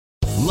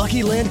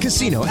Lucky Land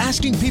Casino,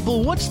 asking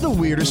people, what's the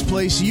weirdest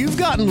place you've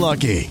gotten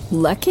lucky?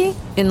 Lucky?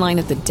 In line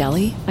at the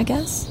deli, I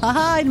guess?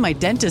 Aha, in my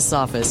dentist's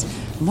office.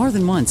 More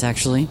than once,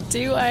 actually.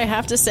 Do I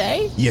have to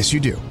say? Yes, you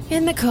do.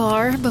 In the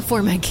car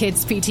before my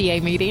kids'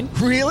 PTA meeting.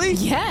 Really?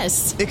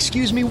 Yes.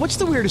 Excuse me, what's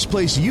the weirdest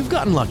place you've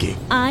gotten lucky?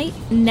 I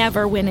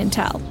never win and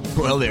tell.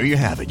 Well, there you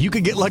have it. You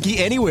can get lucky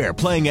anywhere,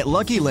 playing at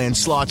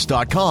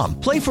LuckyLandSlots.com.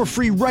 Play for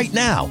free right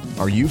now.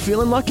 Are you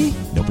feeling lucky?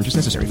 No purchase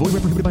necessary. Void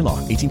where prohibited by law.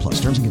 18+.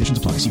 Terms and conditions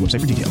apply. See website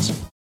for details.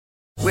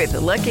 With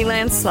the Lucky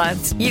Land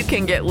Slots, you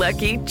can get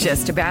lucky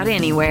just about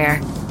anywhere.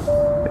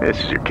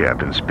 This is your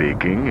captain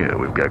speaking.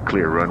 We've got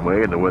clear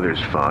runway and the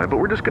weather's fine, but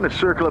we're just going to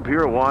circle up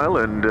here a while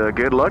and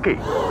get lucky.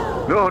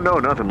 No,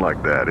 nothing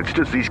like that. It's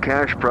just these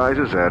cash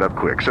prizes add up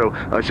quick. So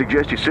I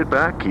suggest you sit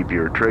back, keep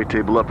your tray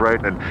table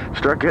upright, and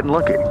start getting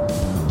lucky.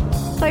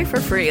 Play for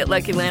free at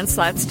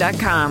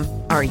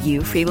LuckyLandSlots.com. Are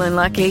you feeling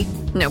lucky?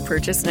 No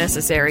purchase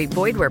necessary.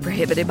 Void where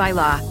prohibited by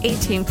law.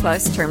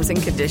 18+ terms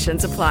and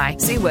conditions apply.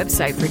 See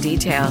website for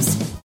details.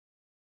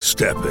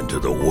 Step into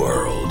the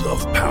world of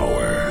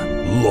power,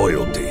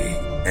 loyalty,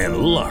 and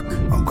luck.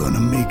 I'm gonna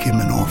make him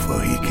an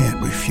offer he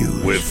can't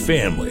refuse. With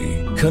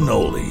family,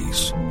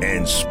 cannolis,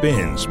 and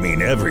spins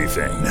mean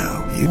everything.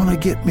 Now, you wanna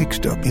get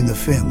mixed up in the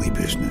family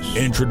business.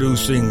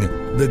 Introducing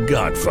The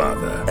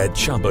Godfather at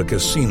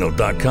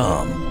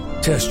ChumbaCasino.com.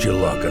 Test your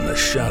luck in the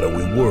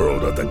shadowy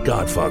world of The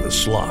Godfather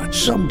slot.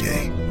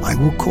 Someday, I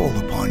will call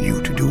upon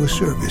you to do a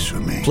service for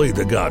me. Play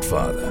The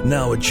Godfather,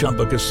 now at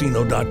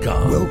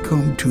ChumbaCasino.com.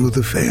 Welcome to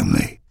the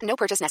family. No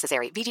purchase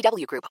necessary.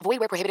 VGW Group. Void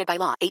where prohibited by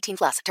law.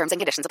 18+. Terms and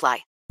conditions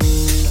apply.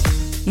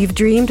 You've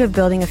dreamed of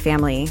building a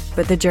family,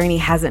 but the journey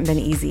hasn't been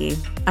easy.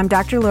 I'm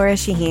Dr. Laura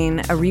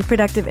Shaheen, a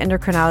reproductive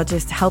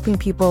endocrinologist helping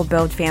people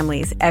build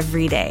families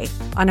every day.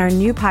 On our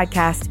new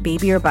podcast,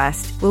 Baby or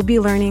Bust, we'll be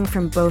learning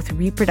from both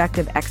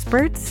reproductive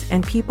experts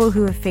and people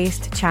who have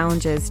faced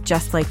challenges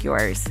just like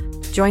yours.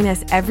 Join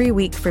us every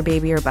week for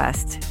Baby or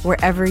Bust,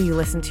 wherever you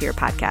listen to your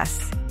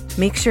podcasts.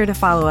 Make sure to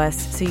follow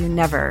us so you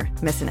never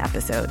miss an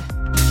episode.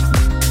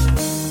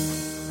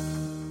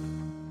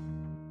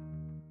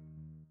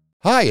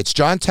 Hi, it's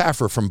John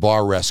Taffer from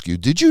Bar Rescue.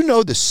 Did you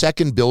know the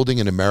second building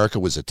in America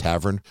was a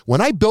tavern? When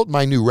I built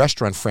my new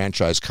restaurant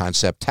franchise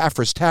concept,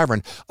 Taffer's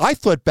Tavern, I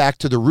thought back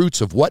to the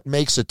roots of what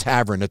makes a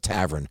tavern,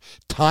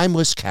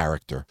 timeless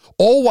character,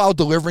 all while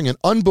delivering an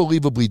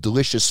unbelievably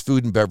delicious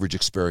food and beverage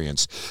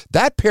experience.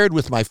 That, paired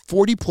with my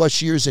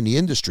 40-plus years in the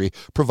industry,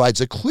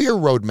 provides a clear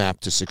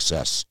roadmap to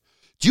success.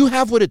 Do you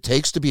have what it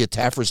takes to be a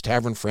Taffer's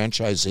Tavern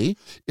franchisee?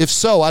 If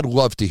so, I'd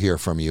love to hear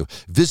from you.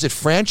 Visit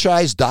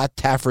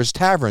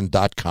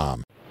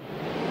franchise.tafferstavern.com.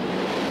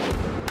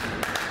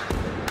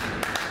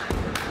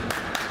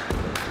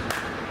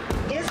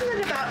 Isn't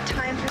it about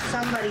time for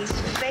somebody's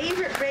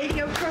favorite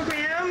radio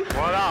program?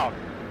 What up?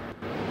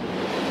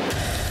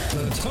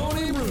 The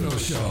Tony Bruno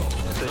Show.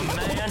 The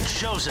man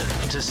chosen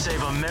to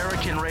save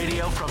American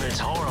radio from its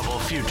horrible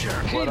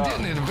future. He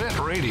didn't invent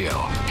radio.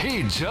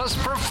 He just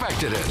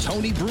perfected it.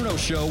 Tony Bruno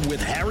Show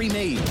with Harry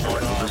Mays.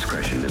 Parental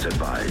discretion is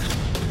advised.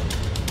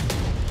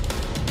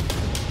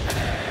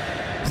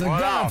 The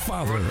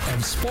Godfather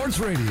of Sports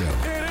Radio.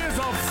 It is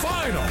a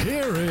final.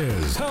 Here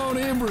is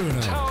Tony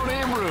Bruno.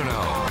 Tony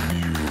Bruno.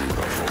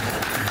 Beautiful.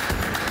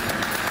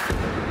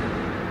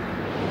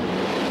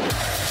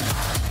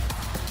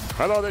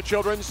 Hello there,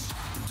 childrens.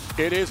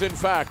 It is, in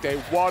fact, a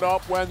What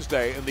Up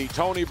Wednesday in the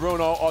Tony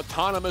Bruno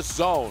Autonomous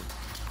Zone.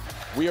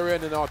 We are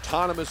in an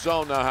autonomous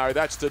zone now, Harry.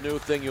 That's the new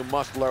thing you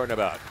must learn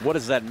about. What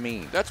does that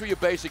mean? That's where you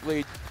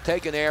basically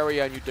take an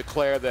area and you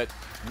declare that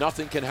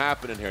nothing can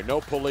happen in here. No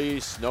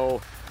police,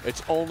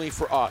 it's only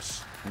for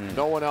us.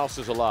 No one else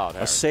is allowed,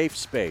 Harry. A safe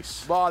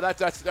space. Well,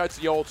 that's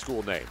the old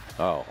school name.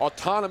 Oh.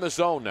 Autonomous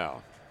zone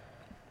now.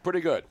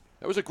 Pretty good.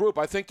 There was a group,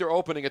 I think they're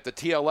opening at the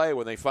TLA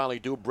when they finally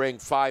do bring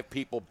 5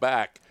 people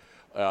back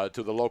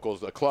to the local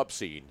club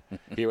scene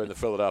here in the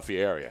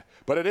Philadelphia area.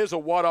 But it is a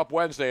What Up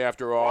Wednesday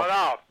after all. What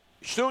up?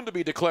 Soon to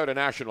be declared a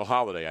national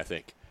holiday, I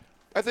think.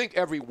 I think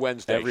every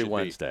Wednesday Every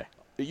Wednesday.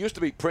 It used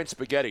to be Prince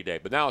Spaghetti Day,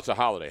 but now it's a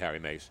holiday, Harry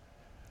Mays.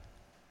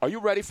 Are you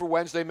ready for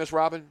Wednesday, Miss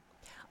Robin?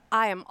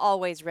 I am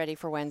always ready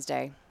for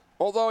Wednesday.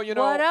 Although, you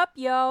know... What up,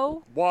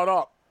 yo? What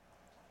up?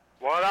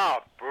 What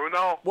up,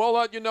 Bruno? We'll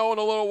let you know in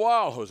a little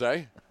while,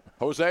 Jose.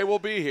 Jose will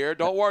be here.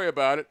 Don't worry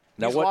about it.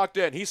 He's locked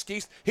in. He's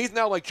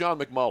now like John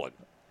McMullen.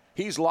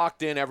 He's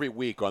locked in every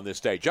week on this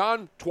day.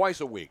 John, twice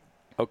a week.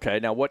 Okay,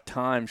 now what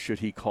time should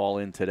he call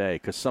in today?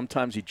 Because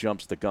sometimes he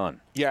jumps the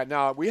gun. Yeah,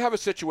 now we have a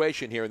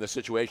situation here in the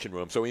Situation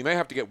Room, so we may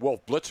have to get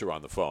Wolf Blitzer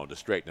on the phone to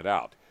straighten it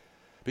out.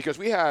 Because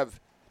we have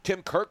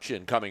Tim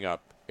Kurkijan coming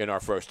up in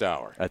our first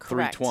hour. At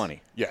 3:20.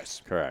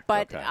 Yes. Correct.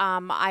 But okay.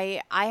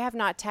 I have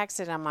not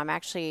texted him. I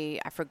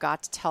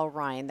forgot to tell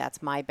Ryan.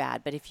 That's my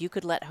bad. But if you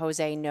could let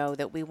Jose know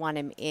that we want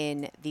him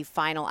in the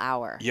final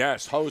hour.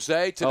 Yes,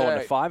 Jose today. Oh, in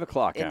the 5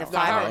 o'clock hour. In the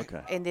final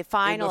hour. In the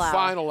final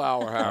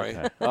hour, Harry.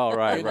 Okay. Oh,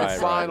 right, in the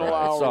final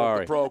hour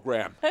of the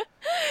program.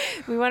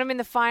 We want him in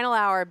the final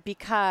hour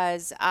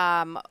because we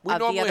of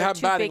normally the other have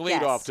two batting big leadoff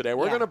guests. today.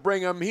 We're going to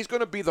bring him. He's going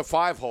to be the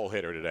 5-hole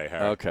hitter today,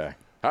 Harry. Okay.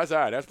 How's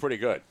that? That's pretty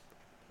good.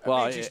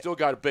 That means he's still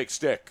got a big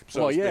stick.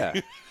 So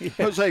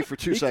Jose for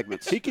 2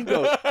 segments. He can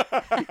go.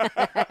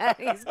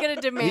 He's going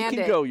to demand He can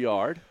it. go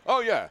yard.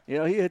 Oh, yeah.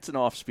 He hits an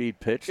off-speed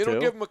pitch, It'll too.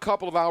 give him a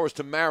couple of hours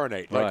to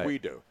marinate like Right. we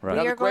do. Right.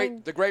 Now,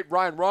 the great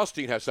Ryan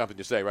Rothstein has something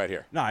to say right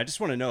here. No, I just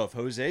want to know if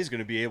Jose is going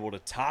to be able to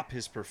top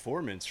his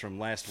performance from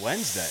last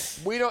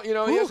Wednesday. We don't, he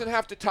doesn't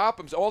have to top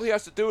him. All he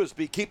has to do is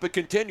keep it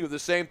continue the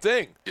same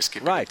thing. Just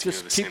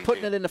keep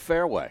putting it in the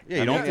fairway. Yeah,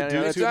 you don't have to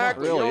do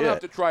exactly. Really you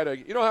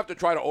don't have to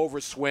try to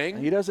overswing.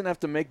 He doesn't have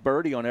to make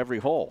birdie on every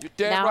hole. You're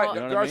damn right.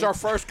 There's our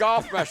first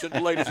golf lesson,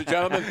 ladies and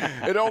gentlemen.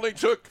 It only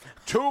took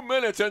 2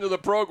 minutes into the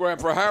program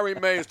for Harry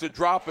Mays to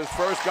drop his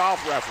first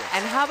golf reference.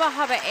 And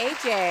Hubba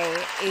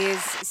AJ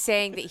is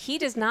saying that he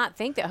does not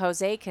think that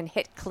Jose can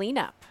hit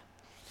cleanup.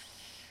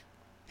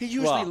 He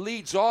usually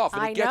leads off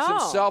and he gets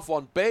himself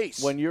on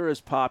base. When you're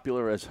as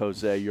popular as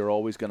Jose, you're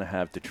always going to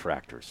have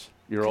detractors.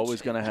 You're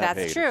always going to have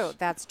haters.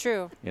 That's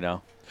true. You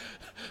know?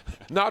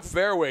 Not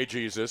Fairway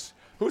Jesus.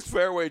 Who's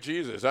Fairway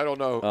Jesus? I don't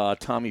know.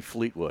 Tommy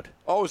Fleetwood.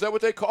 Oh, is that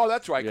what they call? Oh,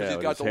 that's right, because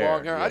he's got the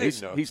long hair. Yeah, I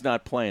didn't know. He's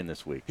not playing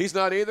this week. He's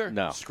not either?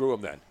 No. Screw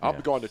him then. I'll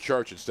be going to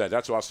church instead.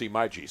 That's where I'll see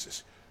my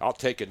Jesus. I'll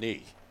take a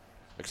knee.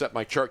 Except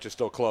my church is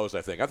still closed,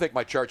 I think. I think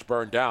my church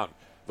burned down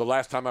the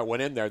last time I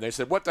went in there. And they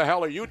said, what the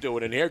hell are you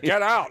doing in here?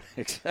 Get out.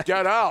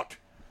 Get out.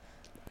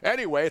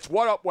 Anyway, it's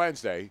What Up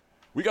Wednesday.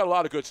 We got a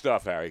lot of good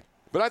stuff, Harry.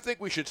 But I think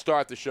we should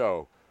start the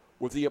show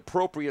with the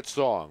appropriate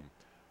song.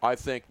 I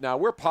think now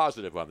we're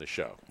positive on the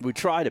show. We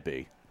try to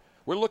be.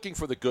 We're looking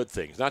for the good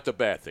things, not the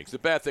bad things. The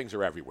bad things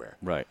are everywhere.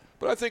 Right.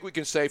 But I think we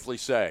can safely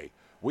say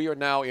we are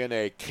now in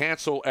a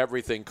cancel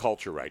everything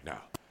culture right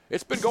now.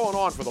 It's been going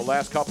on for the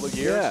last couple of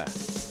years. Yeah.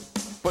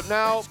 But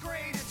now,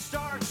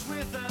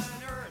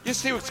 you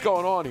see what's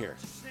going on here.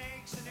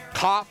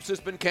 Cops has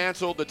been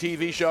canceled, the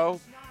TV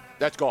show.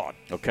 That's gone.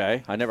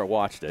 Okay. I never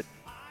watched it.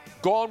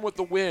 Gone with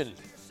the Wind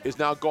is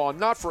now gone.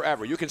 Not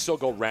forever. You can still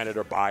go rent it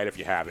or buy it if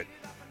you have it.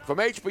 From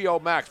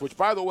HBO Max, which,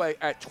 by the way,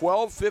 at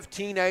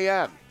 12:15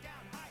 a.m.,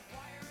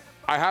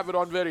 I have it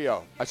on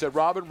video. I said,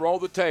 Robin, roll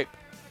the tape.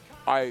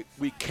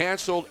 We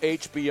canceled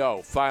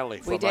HBO finally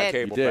from my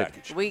cable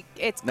package.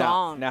 It's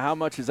gone. Now, how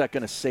much is that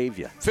going to save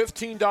you?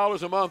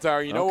 $15 a month,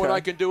 Harry. You know what I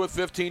can do with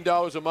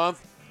 $15 a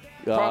month?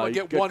 Probably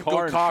get one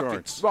good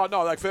coffee. Well,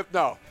 no,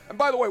 no. And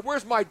by the way,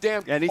 where's my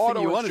damn anything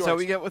auto you want? insurance? Is that what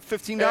we get with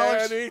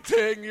 $15?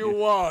 Anything you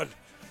want.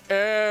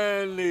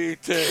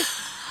 Anything.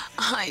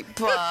 Hi,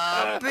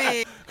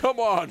 Bobby. Come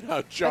on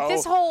now, Joe. But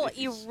this whole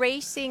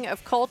erasing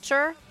of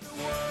culture.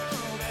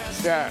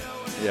 Yeah.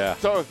 Yeah.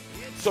 So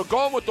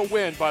Gone with the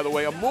Wind, by the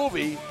way, a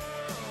movie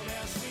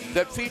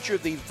that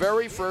featured the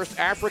very first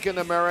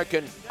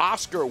African-American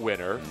Oscar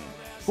winner,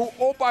 who,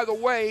 oh, by the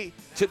way,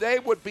 today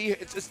would be,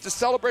 it's the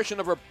celebration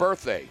of her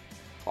birthday.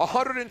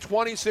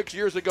 126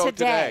 years ago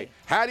today,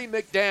 Hattie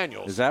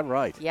McDaniels. Is that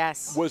right?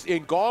 Yes. Was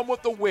in Gone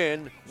with the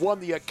Wind,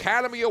 won the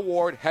Academy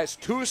Award, has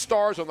 2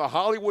 stars on the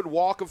Hollywood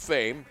Walk of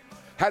Fame,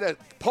 had a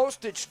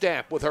postage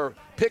stamp with her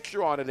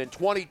picture on it in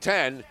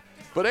 2010.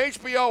 But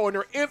HBO, in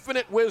their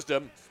infinite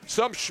wisdom,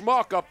 some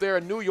schmuck up there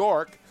in New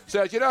York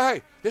says,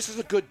 hey, this is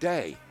a good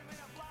day.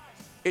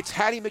 It's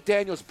Hattie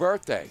McDaniels'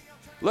 birthday.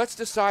 Let's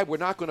decide we're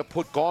not going to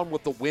put Gone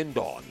with the Wind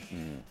on.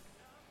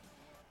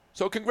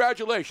 So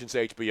congratulations,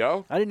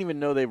 HBO. I didn't even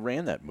know they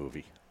ran that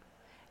movie.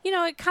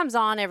 It comes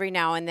on every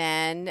now and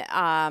then,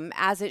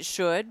 as it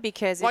should,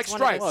 because like it's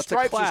Stripes. one of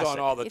Stripes is on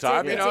all the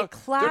time. It's a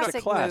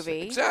classic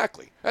movie.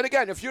 Exactly. And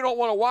again, if you don't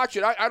want to watch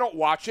it, I don't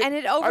watch it. And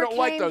it I overcame don't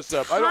like those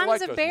stuff. tons I don't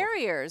like of those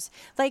barriers.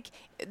 Like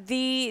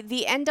the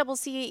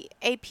NAACP.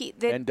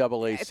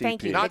 NAACP.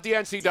 Thank you. Not the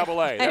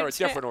NCAA. They're a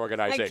different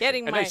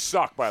organization. And they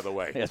suck, by the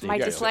way. My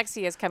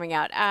dyslexia is coming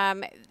out.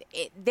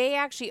 They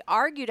actually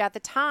argued at the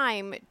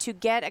time to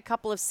get a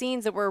couple of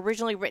scenes that were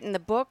originally written in the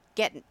book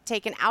get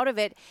taken out of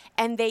it,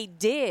 and they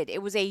did.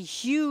 It was a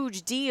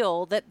huge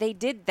deal that they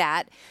did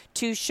that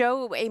to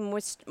show a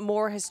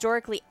more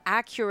historically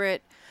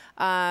accurate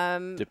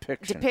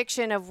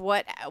depiction of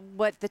what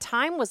the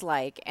time was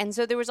like. And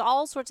so there was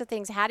all sorts of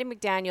things. Hattie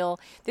McDaniel,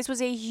 this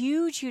was a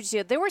huge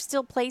deal. There were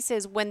still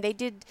places when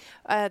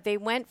they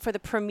went for the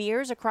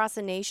premieres across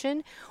the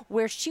nation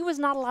where she was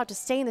not allowed to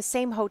stay in the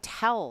same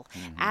hotel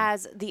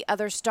as the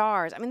other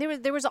stars. I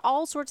mean, there was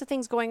all sorts of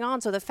things going on.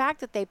 So the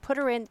fact that they put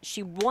her in,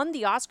 she won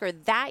the Oscar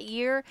that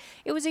year,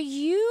 it was a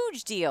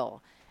huge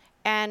deal.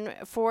 And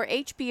for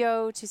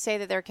HBO to say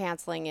that they're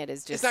canceling it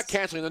is just... It's not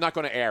canceling. They're not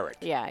going to air it.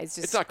 Yeah, it's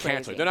just It's not crazy.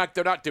 canceling.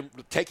 They're not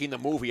taking the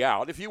movie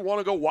out. If you want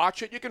to go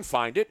watch it, you can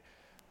find it.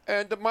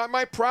 And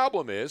my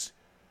problem is,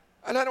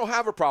 and I don't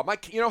have a problem.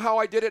 You know how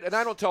I did it? And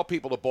I don't tell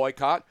people to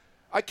boycott.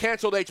 I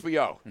canceled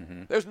HBO.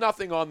 There's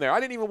nothing on there. I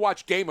didn't even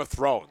watch Game of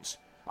Thrones.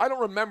 I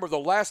don't remember the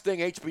last thing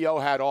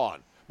HBO had on.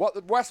 Well,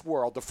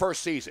 Westworld, the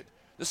first season.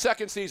 The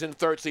second season and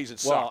third season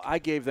sucked. Well, I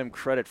gave them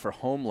credit for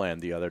Homeland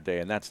the other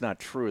day, and that's not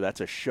true.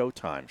 That's a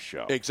Showtime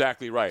show.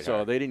 Exactly right.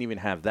 So they didn't even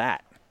have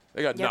that.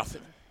 They got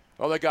nothing.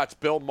 All they got is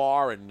Bill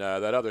Maher and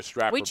that other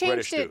strapper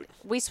British dude.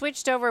 We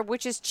switched over,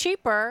 which is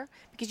cheaper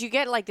because you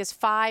get like this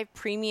 5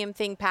 premium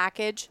thing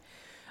package.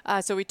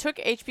 So we took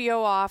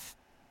HBO off.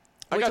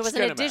 I which got was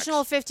an Skinemax.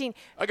 additional 15.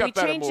 I got we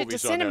better changed it to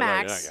movies on there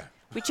right Cinemax. now.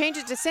 We changed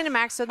it to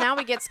Cinemax, so now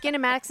we get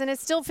Skinemax, and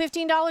it's still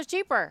 $15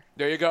 cheaper.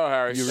 There you go,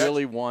 Harry. You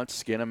really want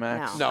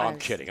Skinemax? No, I'm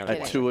kidding. I don't At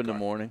want 2 that in the crap.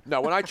 morning?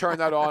 No, when I turn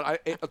that on,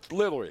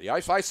 literally,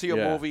 if I see a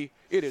Yeah. movie,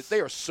 they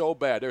are so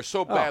bad. They're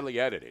so badly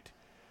edited.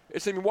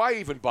 I mean, why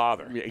even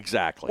bother? Yeah,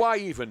 exactly. Why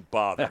even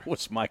bother? That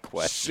was my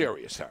question.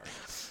 Serious, Harry.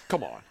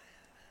 Come on.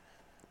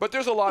 But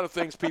there's a lot of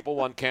things people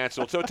want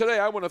canceled. So today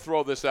I want to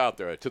throw this out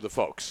there to the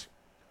folks.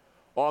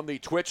 On the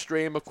Twitch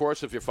stream, of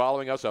course, if you're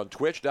following us on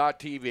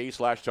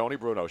twitch.tv/Tony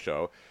Bruno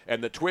Show,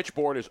 and the Twitch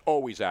board is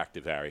always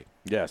active, Harry.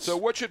 Yes. So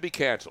what should be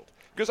canceled?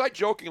 Because I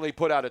jokingly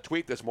put out a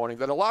tweet this morning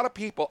that a lot of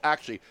people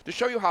actually, to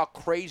show you how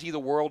crazy the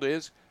world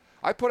is,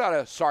 I put out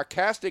a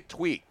sarcastic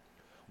tweet.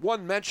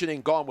 One mentioning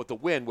Gone with the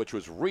Wind, which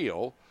was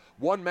real.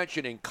 One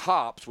mentioning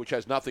Cops, which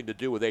has nothing to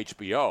do with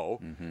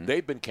HBO. Mm-hmm.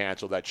 They've been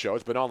canceled, that show.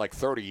 It's been on like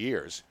 30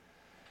 years.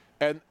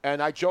 And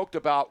I joked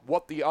about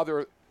what the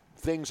other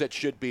things that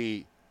should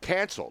be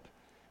canceled.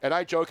 And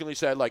I jokingly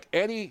said, like,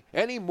 any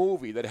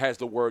movie that has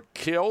the word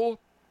kill,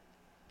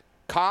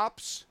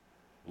 cops,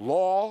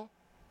 law,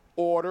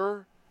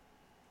 order,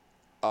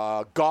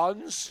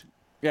 guns.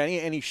 Yeah,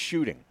 any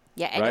shooting.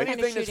 Yeah,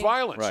 anything that's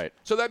violence. Right.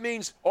 So that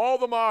means all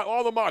the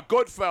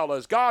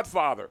Goodfellas,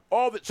 Godfather,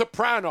 all the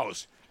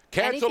Sopranos.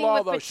 Cancel Anything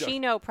all with those shows.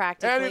 Pacino,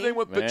 practically. Anything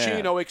with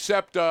Pacino,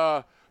 except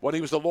when he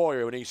was the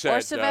lawyer, when he said.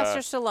 Or Sylvester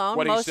Stallone.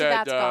 When Most he said,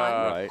 of that's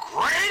gone. Right.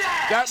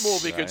 That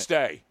movie could Right.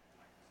 stay.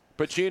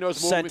 Pacino's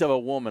movie. Scent of a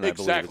Woman, I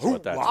believe is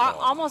what that's called.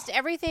 Almost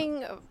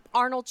everything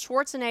Arnold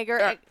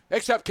Schwarzenegger.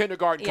 Except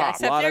Kindergarten Cop.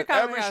 Except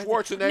Kindergarten Every Cop.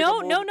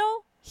 Schwarzenegger movie.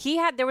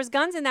 No. There was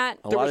guns in that.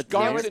 There was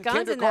guns in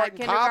in that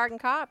Kindergarten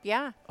Cop.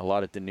 Yeah. A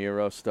lot of De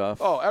Niro stuff.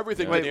 Oh,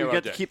 everything Wait, De Niro we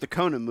get did. to keep the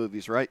Conan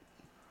movies, right?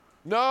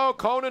 No,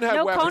 Conan had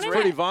No, weapons. Conan It's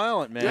pretty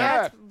violent, man.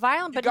 Yeah, it's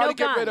violent, but you no gotta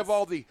get guns. rid of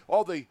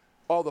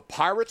all the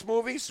pirates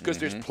movies because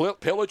there's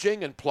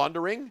pillaging and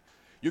plundering.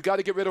 You got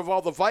to get rid of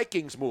all the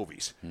Vikings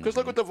movies because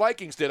look what the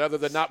Vikings did, other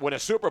than not win a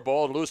Super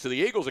Bowl and lose to the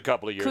Eagles a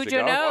couple of years Cujo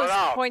ago.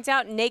 Nose points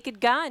out Naked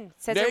Gun.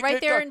 Says it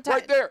right there.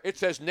 Right there. It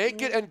says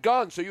naked and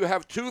gun. So you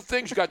have two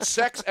things. You got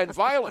sex and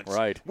violence.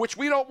 Right. Which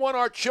we don't want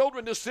our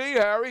children to see,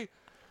 Harry.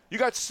 You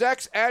got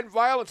sex and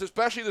violence,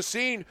 especially the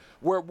scene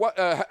where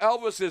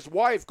Elvis's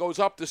wife goes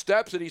up the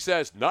steps and he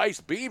says, "Nice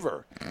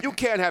beaver." You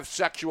can't have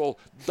sexual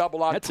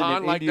double entendre That's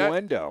an like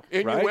innuendo,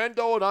 that. right?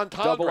 Innuendo and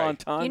entendre. Double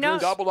entendre. You know-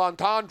 Double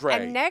entendre.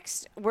 And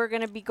next, we're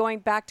going to be going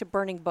back to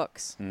burning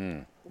books. We're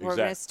going to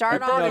Exactly. start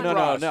And on. burning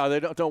bras. No. They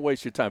don't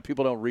waste your time.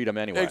 People don't read them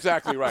anyway.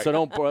 Exactly right. So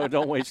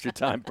don't waste your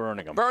time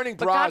burning them. Burning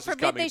But God bras is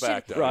forbid coming they should.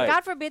 back, though. Right.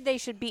 God forbid they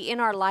should be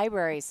in our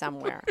library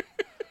somewhere.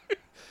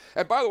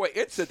 And by the way,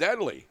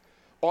 incidentally,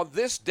 on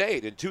this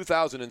date in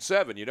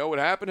 2007, you know what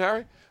happened,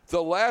 Harry?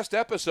 The last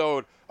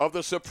episode of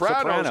The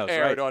Sopranos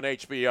aired right. on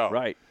HBO.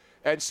 Right.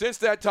 And since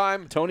that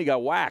time, Tony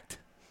got whacked.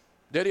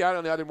 did he? I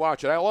didn't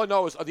watch it. All I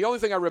know is the only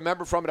thing I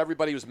remember from it,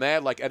 everybody was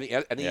mad, like any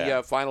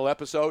Yeah. final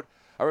episode.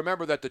 I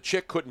remember that the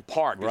chick couldn't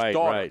park. His Right,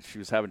 daughter. right. She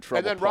was having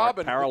trouble. And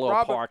then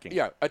parallel parking.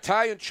 Yeah,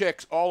 Italian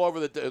chicks all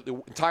over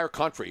the entire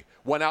country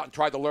went out and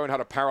tried to learn how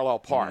to parallel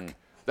park. Mm.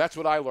 That's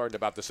what I learned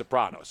about The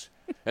Sopranos.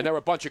 And there were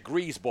a bunch of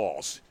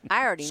greaseballs.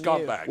 I already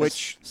Scumbags.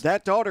 Which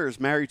that daughter is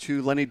married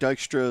to Lenny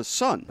Dykstra's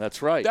son.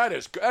 That's right. That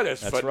is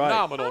That's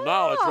phenomenal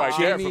knowledenge right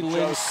there Jamie from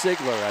Lynn Joe.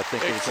 Sigler, I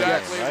think.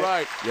 Exactly is her name,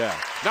 right. Yeah.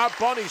 Not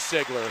Bunny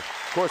Sigler,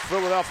 of course,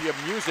 Philadelphia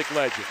music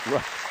legend.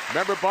 Right.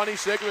 Remember Bunny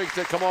Sigler? He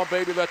said, "Come on,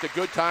 baby, let the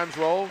good times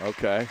roll."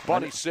 Okay.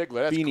 Bunny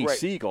Sigler, that's Beanie great.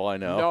 Siegel, I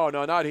know.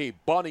 No, not he.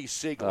 Bunny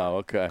Sigler. Oh,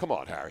 okay. Come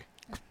on, Harry.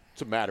 What's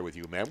the matter with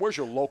you, man? Where's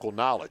your local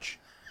knowledge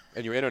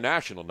and your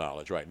international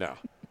knowledge right now?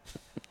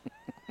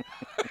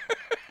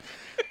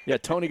 Yeah,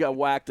 Tony got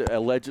whacked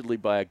allegedly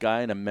by a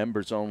guy in a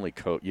members-only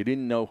coat. You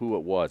didn't know who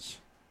it was,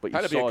 but you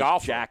Had to be saw a his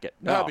golfer. jacket.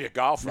 Had to be a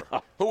golfer.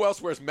 Who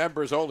else wears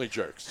members-only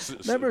jerks?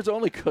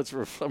 Members-only coats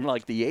were from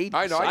like the 80s.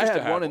 I know. I used to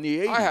had have one in the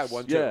 80s. I had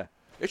one too. Yeah.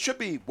 It should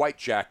be white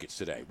jackets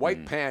today.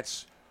 White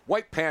pants.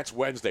 White pants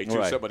Wednesday too.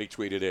 Right. Somebody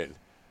tweeted in.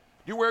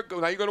 Now you're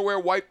going to wear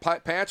white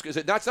pants? Is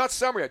it? It's not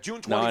summer yet. June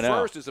No, I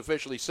know. 21st is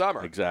officially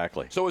summer.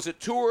 Exactly. So is it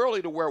too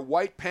early to wear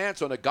white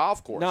pants on a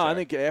golf course? No, I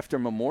Harry? think after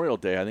Memorial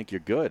Day, I think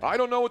you're good. I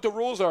don't know what the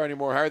rules are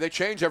anymore, Harry. They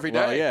change every day.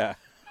 Well, yeah.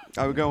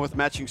 Are we going with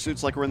matching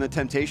suits like we're in the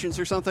Temptations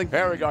or something?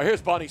 Here we go.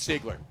 Here's Bunny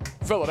Siegler,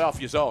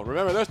 Philadelphia's own.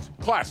 Remember this?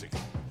 Classic.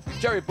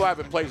 Jerry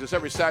Blavitt plays this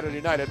every Saturday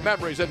night at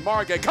Memories in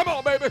Margate. Come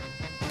on, baby.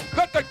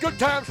 Let the good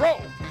times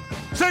roll.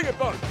 Sing it,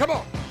 Bunny. Come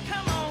on.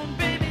 Come on,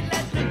 baby,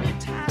 let the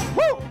good times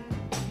Woo! roll.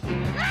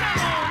 Come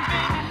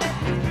on, baby,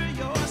 let me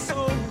thrill your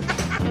soul.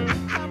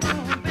 Come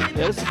on, baby.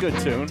 Yeah, this is a good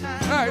tune.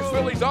 Hey, it's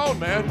Philly's own,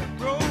 man.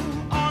 Roll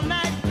all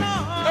night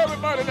long.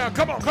 Everybody now,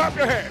 come on, clap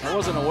your hands. I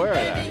wasn't aware of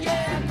that.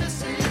 Yeah,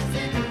 this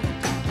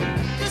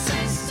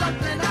is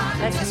something I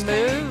Let's just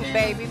move,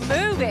 baby.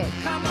 Move it.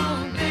 Come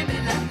on, baby,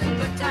 let the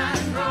good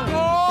times roll.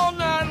 All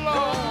night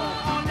long.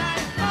 All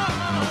night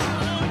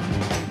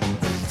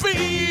long.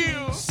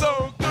 Feel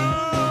so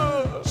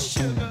good.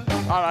 Sugar.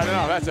 All right,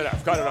 no, that's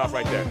enough. Cut it off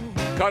right there.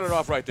 Cut it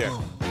off right there.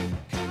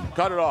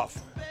 Cut it off.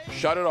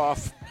 Shut it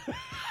off.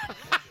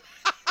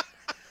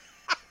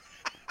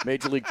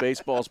 Major League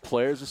Baseball's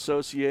Players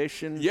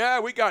Association. Yeah,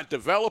 we got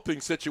developing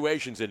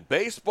situations in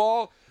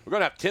baseball. We're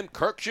going to have Tim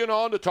Kurkijan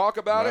on to talk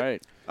about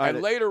it.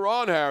 And later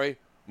on, Harry,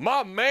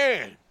 my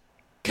man,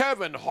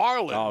 Kevin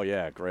Harlan. Oh,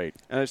 yeah, great.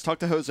 And I just talked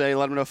to Jose,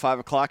 let him know 5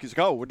 o'clock. He's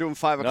like, oh, we're doing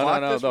 5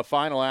 o'clock? No, the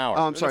final hour.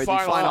 Oh, I'm sorry, the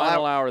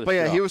final hour of the show. But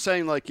yeah, he was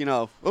saying, like,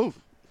 well,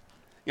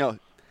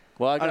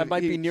 it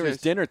might be near his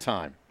dinner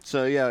time.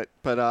 So, yeah,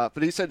 but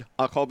he said,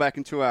 I'll call back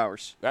in 2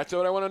 hours. That's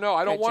what I want to know.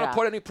 I don't want to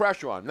put any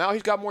pressure on him. Now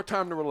he's got more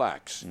time to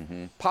relax.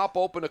 Pop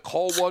open a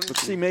cold one. But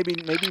see, maybe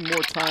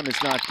more time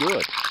is not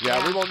good.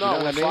 Yeah, we won't know.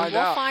 We'll find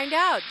out. We'll find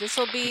out. This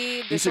will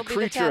be He's a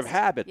creature of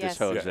habit, this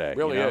Jose. Yeah,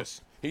 really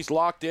is. He's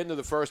locked into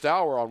the first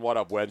hour on What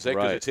Up Wednesday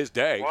because it's his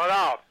day. What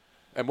up?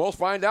 And we'll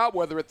find out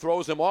whether it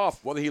throws him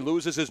off, whether he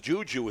loses his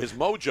juju, his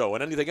mojo,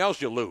 and anything else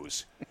you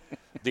lose.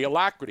 The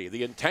alacrity,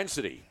 the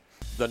intensity,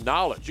 the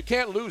knowledge. You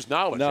can't lose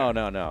knowledge.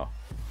 No.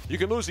 You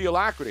can lose the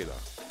alacrity, though.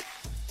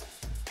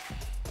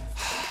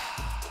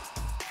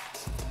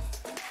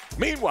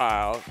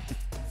 Meanwhile,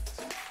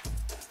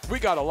 we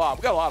got a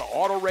lot of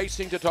auto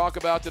racing to talk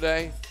about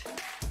today.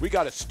 We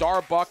got a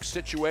Starbucks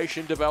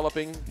situation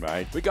developing.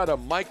 Right. We got a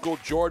Michael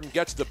Jordan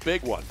gets the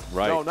big one.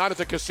 Right. No, not at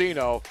the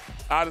casino,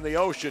 out in the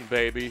ocean,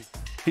 baby.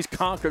 He's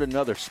conquered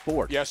another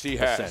sport. Yes, he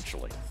has.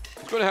 Essentially.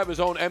 He's going to have his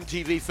own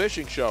MTV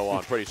fishing show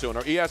on pretty soon,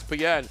 or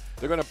ESPN.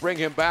 They're going to bring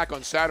him back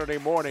on Saturday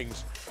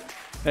mornings.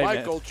 Hey,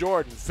 Michael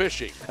Jordan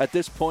fishing. At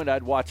this point,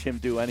 I'd watch him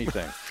do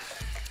anything.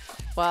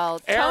 Well,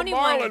 Tony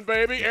Marlin,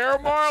 baby. Air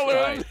Marlin.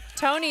 Right.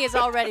 Tony is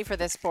all ready for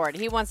this sport.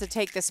 He wants to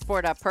take this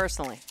sport up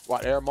personally.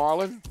 What, Air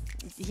Marlin?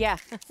 Yeah.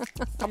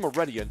 I'm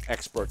already an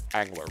expert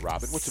angler,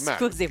 Robin. What's the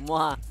matter?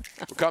 Excusez-moi.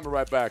 We're coming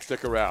right back.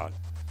 Stick around.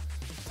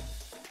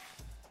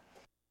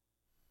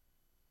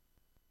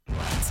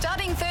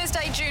 Starting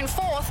Thursday, June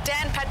 4th,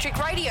 Dan Patrick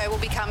Radio will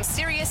become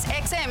Sirius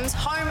XM's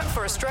home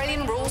for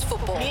Australian rules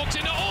football. Walked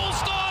into all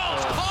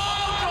styles.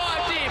 Hard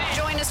drive deep.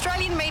 Join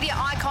Australian media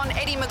icon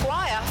Eddie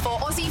Maguire for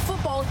Aussie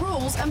Football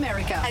Rules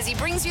America as he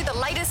brings you the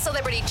latest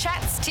celebrity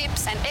chats,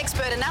 tips and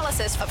expert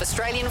analysis of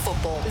Australian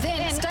football.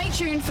 Then stay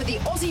tuned for the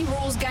Aussie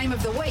Rules Game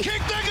of the Week.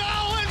 Kick the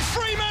goal and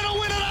Fremantle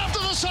win it after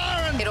the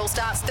siren. It all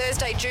starts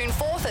Thursday, June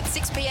 4th at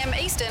 6 p.m.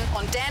 Eastern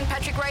on Dan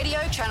Patrick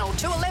Radio, Channel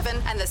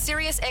 211 and the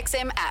Sirius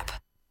XM app.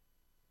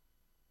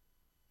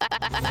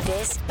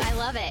 This, I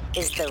love it,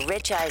 is the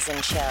Rich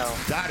Eisen Show.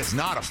 That is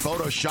not a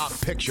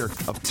Photoshop picture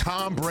of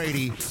Tom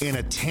Brady in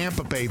a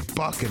Tampa Bay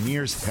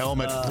Buccaneers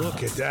helmet.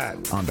 Look at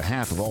that. On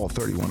behalf of all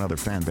 31 other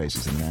fan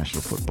bases in the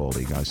National Football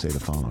League, I say the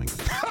following.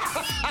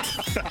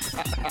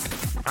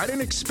 I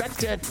didn't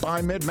expect it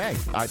by mid-May.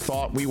 I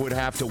thought we would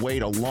have to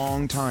wait a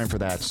long time for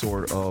that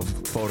sort of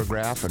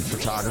photograph and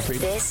photography.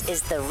 This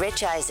is the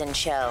Rich Eisen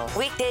Show.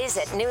 Weekdays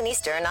at noon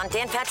Eastern on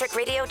Dan Patrick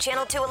Radio,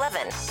 Channel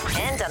 211.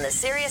 And on the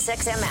Sirius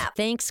XM app.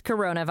 Thanks,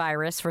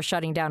 coronavirus, for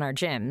shutting down our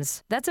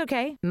gyms. That's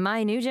okay.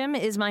 My new gym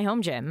is my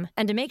home gym.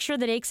 And to make sure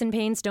that aches and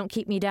pains don't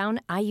keep me down,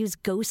 I use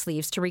Go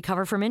Sleeves to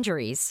recover from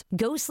injuries.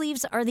 Go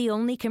Sleeves are the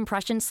only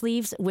compression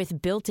sleeves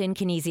with built-in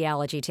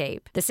kinesiology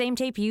tape. The same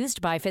tape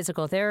used by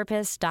physical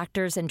therapists,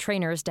 doctors, and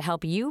trainers to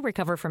help you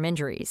recover from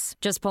injuries.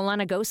 Just pull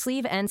on a Go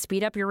Sleeve and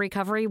speed up your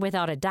recovery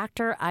without a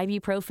doctor,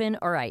 ibuprofen,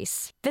 or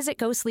ice. Visit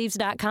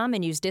GoSleeves.com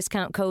and use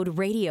discount code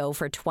RADIO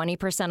for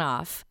 20%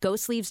 off.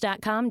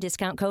 GoSleeves.com,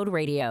 discount code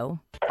RADIO.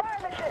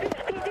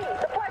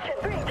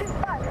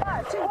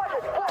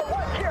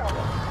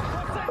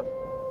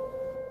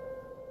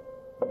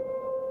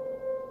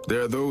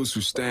 There are those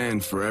who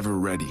stand forever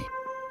ready.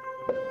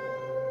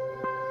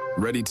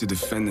 Ready to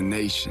defend the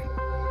nation.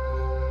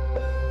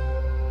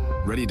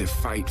 Ready to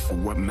fight for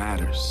what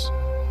matters.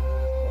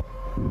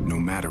 No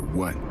matter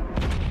what.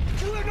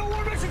 Do you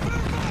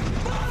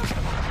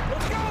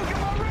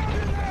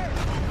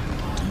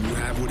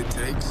have what it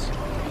takes?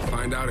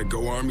 Find out at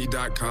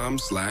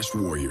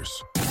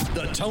GoArmy.com/warriors.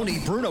 The Tony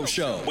Bruno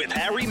Show with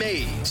Harry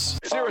Mays.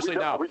 Seriously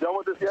now. Are we done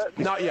with this yet?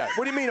 Not yet.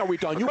 What do you mean, are we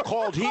done? You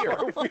called here.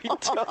 You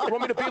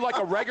want me to be like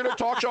a regular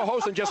talk show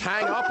host and just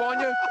hang up on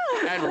you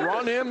and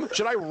run him?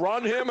 Should I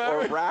run him,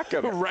 Harry? Or rack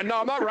him.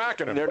 No, I'm not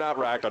racking him. They're not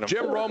racking him.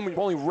 Jim Rome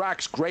only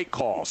racks great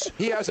calls.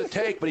 He has a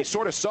take, but he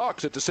sort of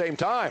sucks at the same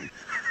time.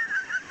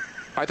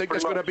 I think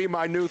that's going to be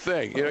my new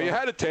thing. You know, you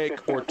had a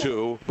take or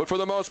two, but for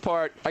the most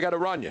part, I got to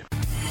run you.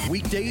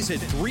 Weekdays at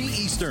 3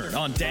 Eastern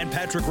on Dan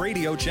Patrick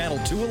Radio, Channel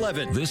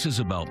 211. This is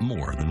about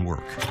more than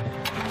work.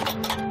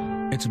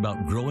 It's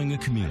about growing a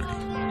community.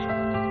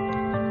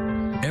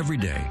 Every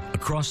day,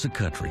 across the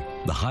country,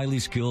 the highly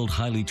skilled,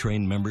 highly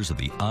trained members of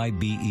the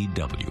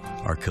IBEW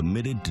are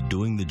committed to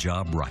doing the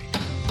job right,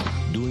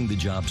 doing the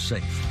job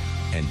safe,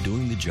 and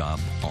doing the job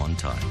on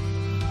time.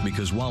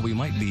 Because while we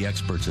might be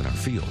experts in our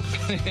field,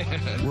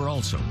 we're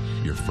also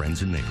your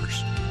friends and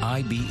neighbors.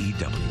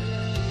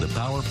 IBEW, the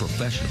power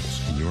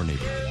professionals in your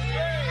neighborhood.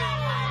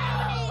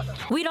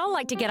 We'd all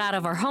like to get out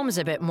of our homes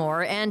a bit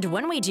more, and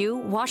when we do,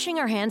 washing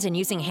our hands and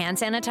using hand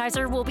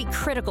sanitizer will be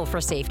critical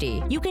for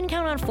safety. You can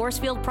count on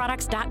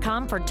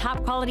forcefieldproducts.com for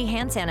top quality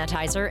hand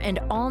sanitizer and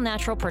all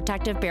natural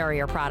protective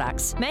barrier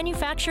products,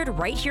 manufactured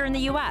right here in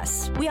the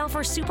U.S. We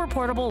offer super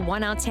portable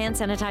 1-ounce hand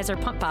sanitizer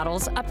pump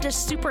bottles up to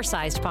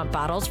supersized pump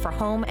bottles for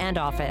home and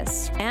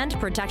office, and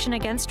protection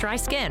against dry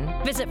skin.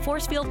 Visit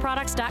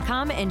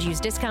forcefieldproducts.com and use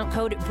discount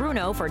code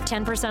BRUNO for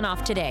 10%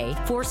 off today.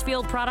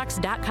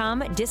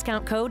 Forcefieldproducts.com,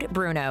 discount code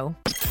BRUNO.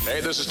 Hey,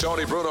 this is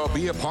Tony Bruno.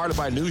 Be a part of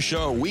my new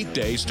show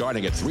weekdays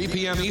starting at 3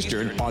 p.m.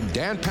 Eastern on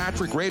Dan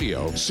Patrick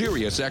Radio,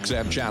 Sirius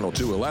XM Channel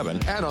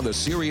 211, and on the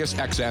Sirius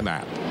XM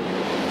app.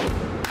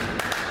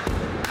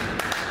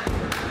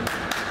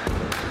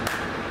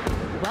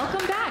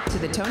 Welcome back to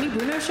the Tony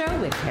Bruno Show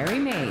with Harry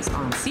Mays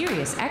on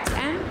Sirius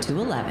XM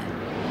 211.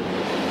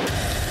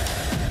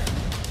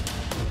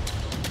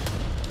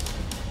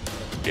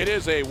 It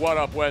is a What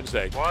Up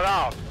Wednesday. What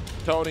up?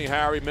 Tony,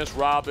 Harry, Miss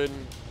Robin.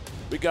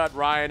 We got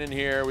Ryan in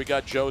here. We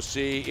got Joe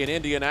C. in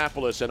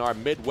Indianapolis in our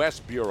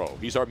Midwest Bureau.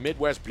 He's our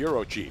Midwest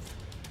Bureau Chief.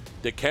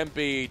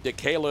 DeCaleb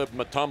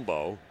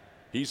Mutombo.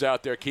 He's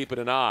out there keeping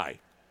an eye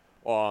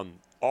on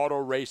auto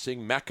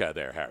racing mecca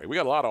there, Harry. We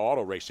got a lot of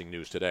auto racing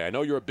news today. I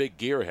know you're a big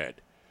gearhead.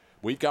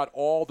 We've got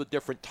all the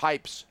different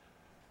types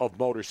of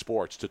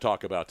motorsports to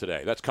talk about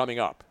today. That's coming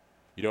up.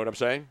 You know what I'm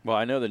saying? Well,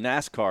 I know the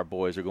NASCAR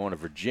boys are going to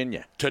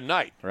Virginia.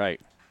 Tonight. Right.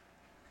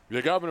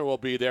 The governor will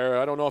be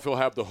there. I don't know if he'll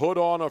have the hood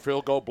on or if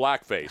he'll go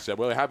blackface.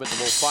 We'll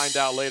find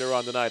out later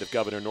on tonight if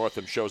Governor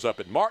Northam shows up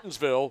in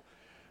Martinsville.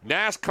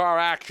 NASCAR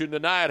action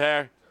tonight,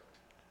 Harry.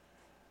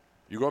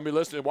 You going to be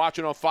listening,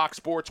 watching on Fox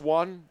Sports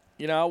 1?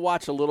 You know, I'll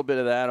watch a little bit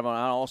of that. I'll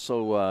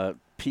also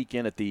peek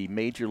in at the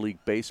Major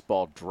League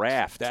Baseball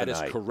draft That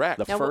tonight. is correct.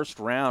 The first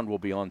round will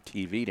be on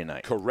TV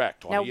tonight.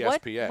 Correct, on Now,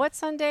 ESPN. what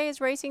Sunday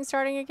is racing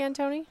starting again,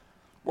 Tony?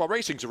 Well,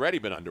 racing's already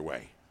been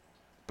underway.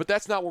 But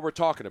that's not what we're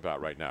talking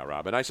about right now,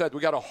 Robin. I said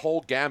we got a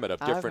whole gamut of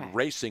different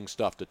racing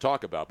stuff to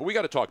talk about. But we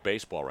got to talk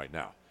baseball right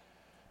now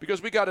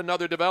because we got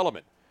another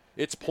development.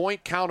 It's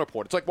point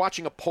counterpoint. It's like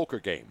watching a poker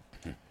game,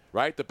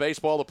 right? The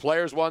baseball, the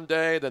players one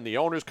day, then the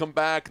owners come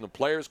back, and the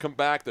players come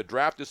back. The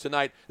draft is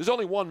tonight. There's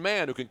only one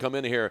man who can come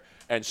in here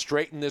and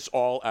straighten this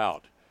all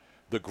out.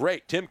 The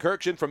great Tim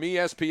Kurkijan from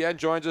ESPN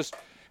joins us.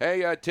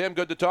 Hey, Tim,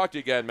 good to talk to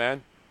you again,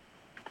 man.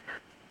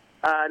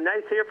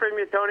 Nice to hear from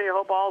you, Tony. I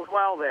hope all's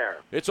well there.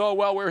 It's all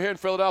well. We're here in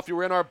Philadelphia.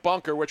 We're in our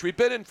bunker, which we've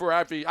been in for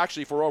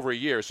actually for over a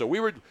year. So we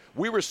were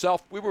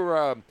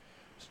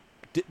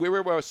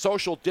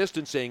social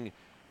distancing,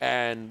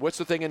 and what's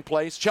the thing in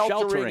place?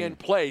 Sheltering in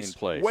place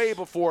way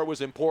before it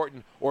was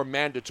important or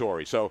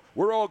mandatory. So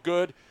we're all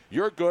good.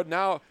 You're good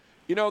now.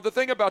 You know the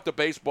thing about the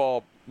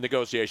baseball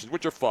negotiations,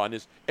 which are fun,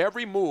 is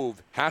every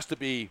move has to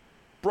be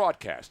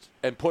broadcast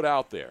and put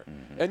out there.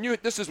 Mm-hmm. And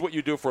this is what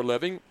you do for a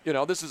living. You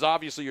know, this is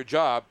obviously your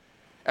job.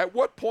 At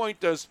what point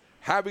does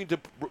having to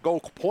go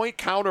point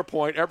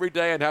counterpoint every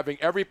day and having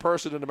every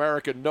person in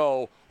America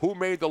know who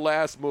made the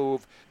last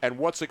move and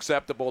what's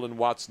acceptable and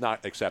what's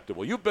not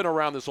acceptable? You've been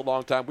around this a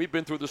long time. We've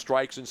been through the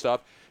strikes and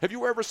stuff. Have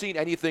you ever seen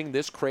anything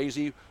this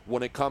crazy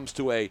when it comes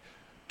to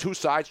two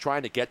sides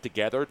trying to get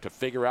together to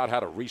figure out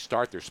how to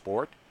restart their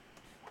sport?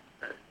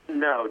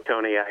 No,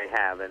 Tony, I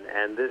haven't.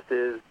 And this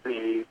is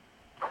the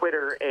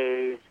Twitter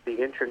age,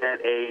 the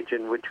internet age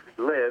in which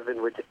we live,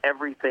 in which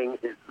everything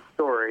is the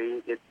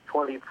story. It's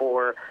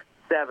 24/7,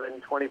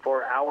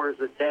 24 hours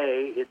a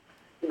day. It's,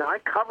 I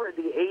covered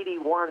the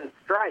 81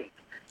 strike,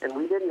 and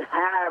we didn't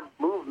have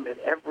movement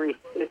every,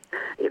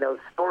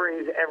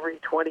 stories every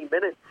 20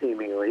 minutes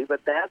seemingly,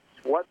 but that's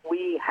what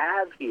we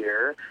have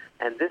here,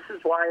 and this is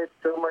why it's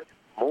so much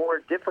more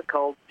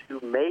difficult to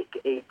make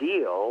a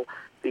deal,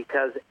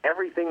 because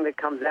everything that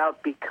comes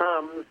out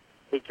becomes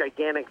a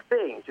gigantic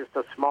thing. Just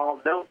a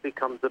small note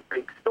becomes a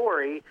big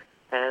story,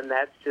 and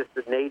that's just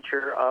the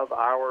nature of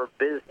our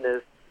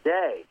business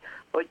today.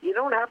 But you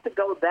don't have to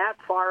go that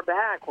far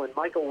back. When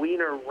Michael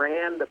Weiner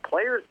ran the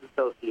Players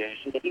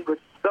Association, he was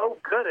so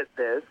good at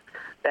this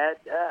that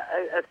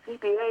a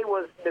CBA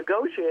was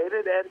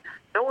negotiated, and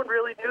no one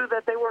really knew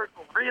that they were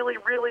really,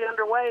 really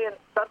underway, and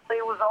suddenly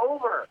it was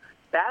over.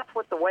 That's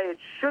what the way it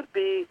should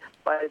be,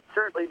 but it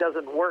certainly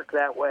doesn't work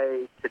that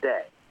way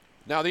today.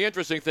 Now, the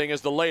interesting thing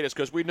is the latest,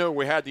 because we knew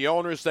we had the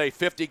owners say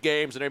 50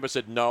 games, and everybody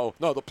said no.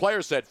 No, the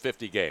players said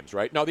 50 games,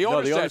 right? No, the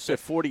owners said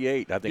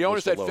 48, I think. The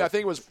owners said, I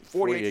think it was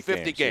 48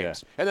 50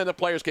 games. Yeah. And then the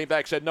players came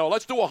back and said, no,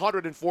 let's do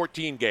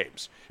 114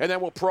 games, and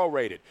then we'll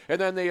prorate it. And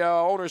then the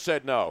owners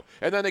said no.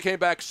 And then they came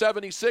back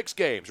 76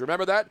 games.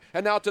 Remember that?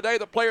 And now today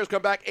the players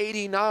come back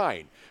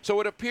 89. So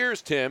it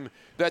appears, Tim,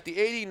 that the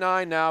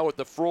 89 now with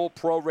the full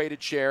prorated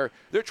share,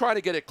 they're trying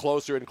to get it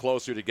closer and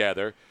closer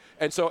together.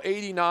 And so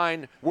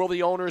 89, will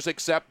the owners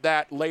accept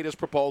that latest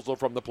proposal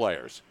from the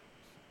players?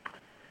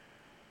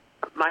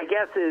 My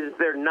guess is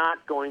they're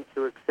not going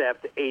to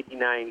accept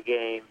 89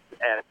 games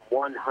at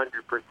 100%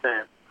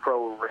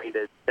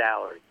 prorated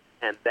salary.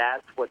 And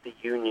that's what the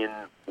union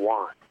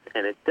wants.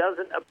 And it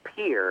doesn't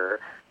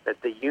appear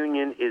that the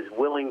union is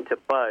willing to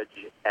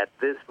budge at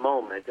this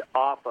moment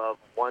off of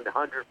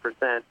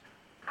 100%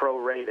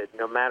 prorated,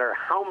 no matter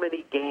how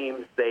many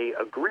games they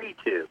agree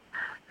to.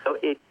 So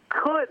it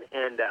could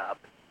end up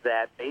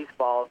that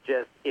baseball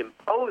just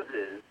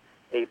imposes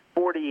a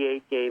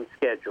 48-game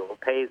schedule,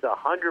 pays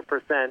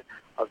 100%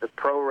 of the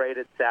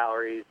prorated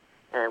salaries,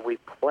 and we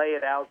play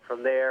it out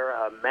from there,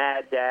 a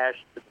mad dash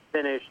to the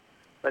finish.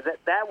 But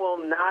that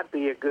will not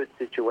be a good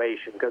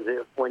situation, because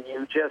when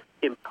you just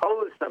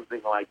impose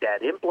something like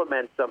that,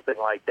 implement something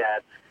like that,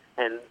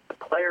 and the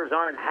players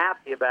aren't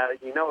happy about it,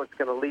 you know it's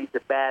going to lead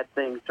to bad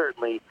things,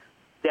 certainly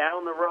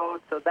down the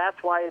road. So that's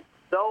why it's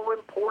so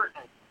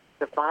important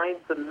to find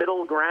some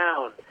middle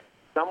ground,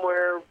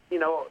 somewhere,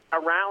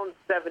 around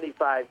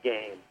 75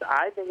 games.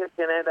 I think it's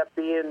going to end up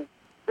being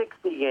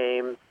 60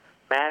 games,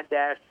 mad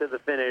dash to the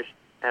finish.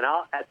 And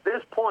at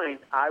this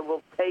point, I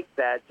will take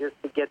that just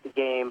to get the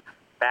game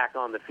back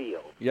on the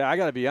field. Yeah, I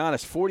got to be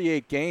honest,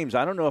 48 games,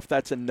 I don't know if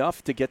that's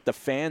enough to get the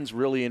fans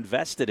really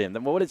invested in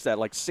them. What is that,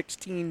 like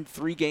 16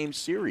 three-game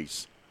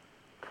series?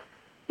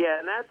 Yeah,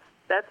 and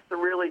that's the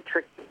really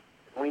tricky.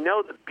 We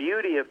know the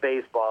beauty of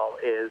baseball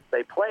is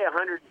they play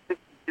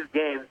 162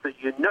 games, so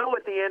you know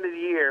at the end of the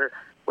year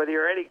whether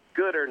you're any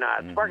good or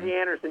not. Sparky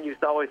Anderson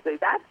used to always say,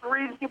 that's the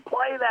reason you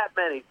play that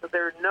many, so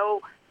there are no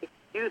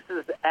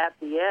excuses at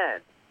the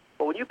end.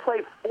 But when you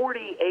play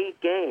 48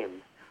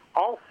 games,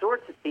 all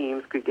sorts of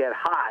teams could get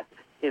hot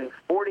in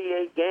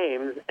 48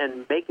 games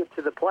and make it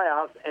to the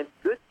playoffs, and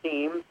good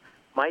teams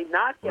might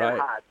not get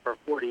hot for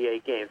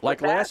 48 games.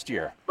 Like last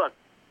year. Look,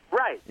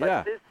 right.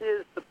 Yeah.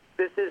 But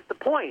this is the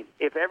point.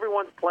 If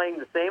everyone's playing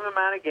the same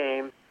amount of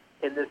games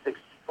in this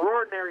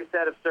extraordinary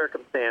set of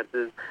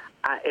circumstances,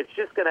 it's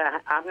just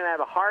I'm going to have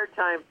a hard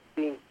time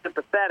being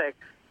sympathetic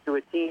to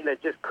a team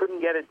that just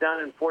couldn't get it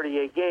done in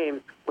 48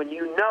 games when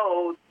you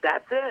know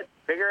that's it.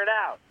 Figure it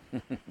out.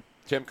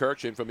 Tim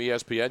Kurkijan from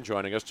ESPN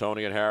joining us.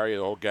 Tony and Harry,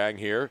 the whole gang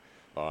here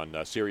on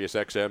Sirius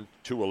XM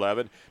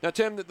 211. Now,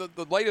 Tim,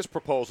 the latest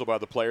proposal by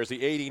the players,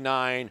 the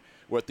 89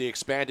 with the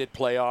expanded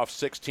playoffs,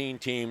 16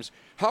 teams,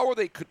 how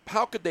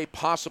could they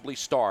possibly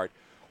start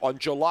on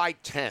July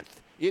 10th?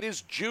 It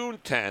is June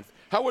 10th.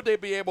 How would they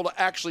be able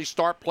to actually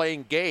start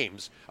playing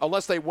games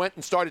unless they went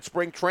and started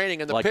spring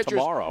training and the pitchers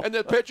tomorrow. And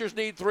the pitchers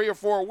need 3 or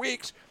 4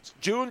 weeks?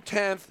 July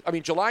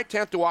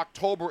 10th to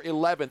October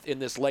 11th in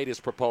this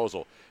latest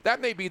proposal.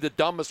 That may be the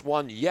dumbest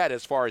one yet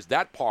as far as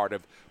that part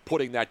of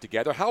putting that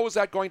together. How is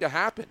that going to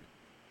happen?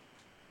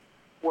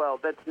 Well,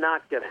 that's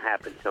not going to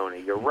happen,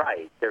 Tony. You're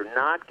right. They're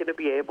not going to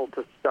be able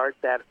to start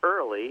that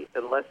early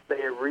unless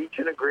they reach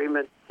an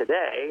agreement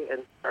today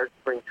and start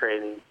spring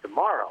training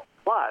tomorrow.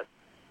 Plus,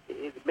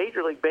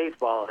 Major League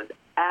Baseball is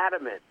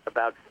adamant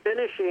about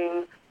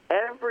finishing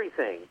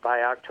everything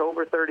by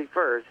October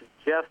 31st,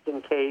 just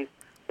in case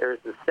there's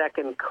a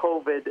second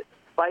COVID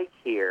spike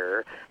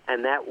here,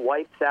 and that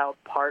wipes out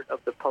part of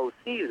the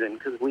postseason,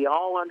 because we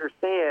all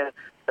understand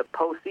the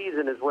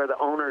postseason is where the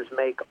owners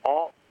make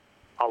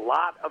a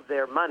lot of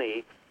their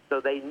money, so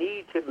they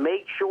need to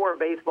make sure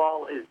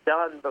baseball is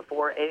done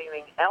before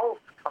anything else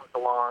comes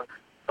along.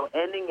 So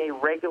ending a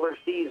regular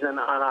season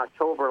on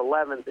October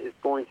 11th is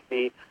going to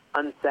be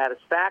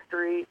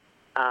unsatisfactory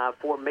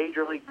for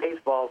Major League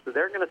Baseball. So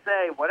they're going to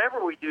say,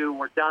 whatever we do,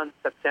 we're done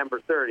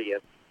September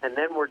 30th, and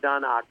then we're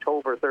done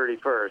October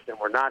 31st, and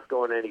we're not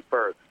going any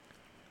further.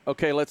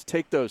 Okay, let's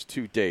take those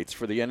two dates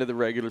for the end of the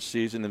regular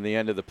season and the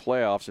end of the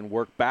playoffs and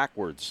work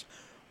backwards.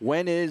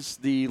 When is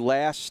the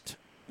last,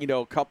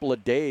 couple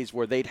of days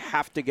where they'd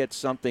have to get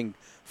something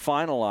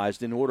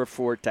finalized in order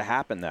for it to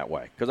happen that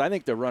way? Because I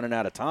think they're running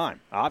out of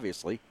time,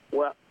 obviously.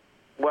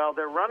 Well,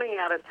 they're running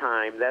out of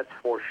time, that's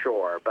for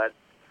sure. But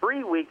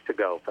 3 weeks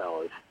ago,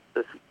 fellas,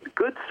 this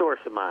good source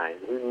of mine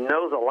who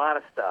knows a lot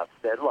of stuff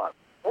said, look,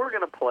 we're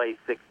going to play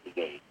 60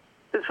 games.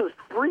 This was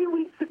 3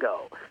 weeks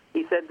ago.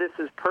 He said this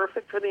is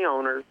perfect for the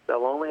owners.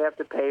 They'll only have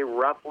to pay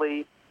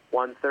roughly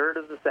 1/3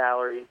 of the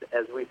salaries.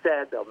 As we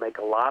said, they'll make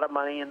a lot of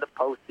money in the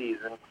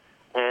postseason.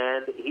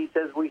 And he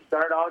says we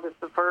start August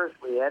the 1st,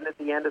 we end at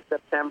the end of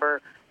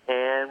September,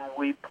 and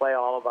we play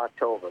all of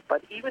October.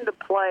 But even to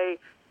play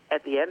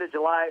at the end of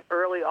July,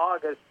 early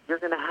August, you're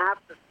going to have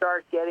to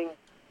start getting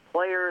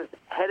players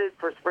headed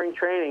for spring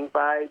training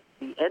by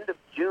the end of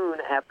June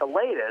at the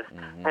latest,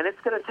 and it's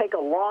going to take a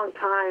long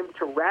time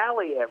to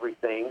rally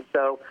everything.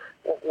 So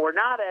we're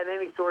not at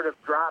any sort of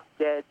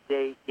drop-dead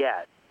date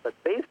yet. But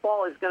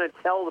baseball is going to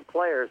tell the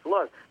players,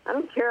 look, I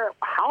don't care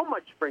how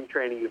much spring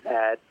training you've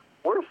had,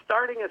 we're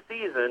starting a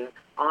season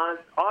on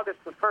August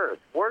the 1st.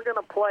 We're going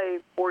to play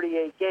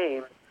 48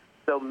 games,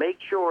 so make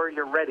sure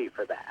you're ready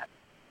for that.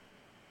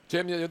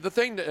 Tim, the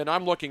thing, and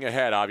I'm looking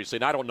ahead, obviously,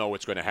 and I don't know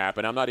what's going to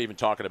happen. I'm not even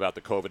talking about the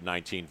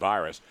COVID-19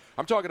 virus.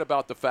 I'm talking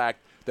about the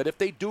fact that if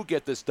they do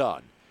get this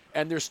done,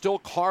 and there's still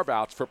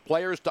carve-outs for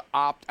players to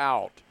opt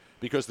out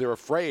because they're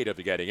afraid of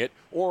getting it,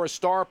 or a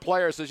star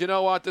player says, you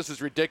know what, this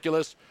is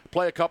ridiculous,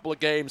 play a couple of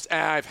games,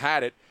 I've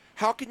had it.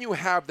 How can you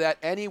have that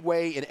in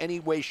any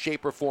way,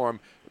 shape, or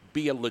form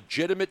be a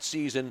legitimate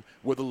season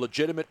with a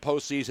legitimate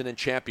postseason and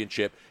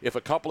championship if a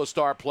couple of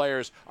star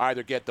players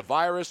either get the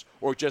virus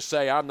or just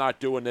say, I'm not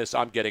doing this,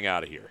 I'm getting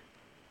out of here?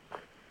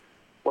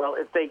 Well,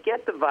 if they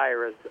get the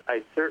virus,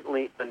 I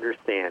certainly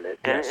understand it.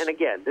 Yes. And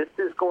again, this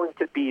is going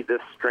to be the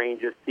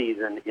strangest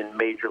season in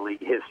Major League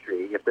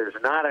history. If there's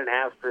not an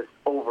asterisk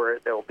over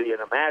it, there will be an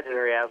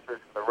imaginary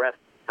asterisk for the rest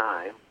of the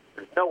time.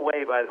 There's no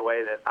way, by the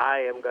way, that I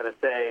am going to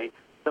say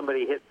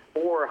somebody hit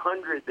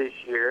 400 this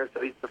year,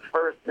 so he's the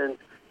first since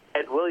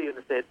Ed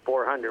Williams hit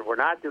 400. We're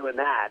not doing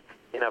that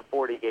in a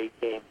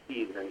 48-game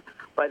season.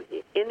 But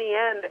in the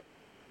end,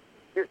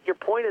 your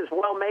point is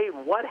well made.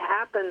 What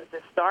happens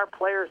if star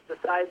players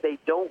decide they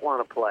don't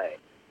want to play,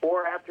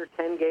 or after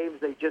 10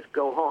 games they just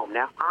go home?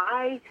 Now,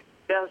 I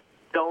just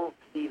don't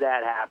see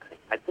that happening.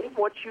 I think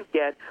what you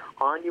get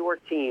on your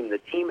team, the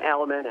team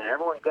element, and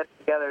everyone gets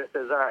together and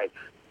says, all right,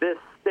 this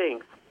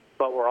stinks,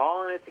 but we're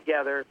all in it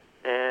together,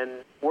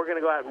 and we're going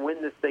to go out and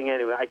win this thing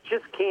anyway. I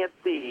just can't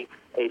see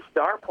a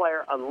star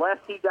player, unless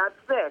he got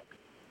sick,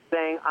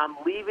 saying, I'm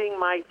leaving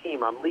my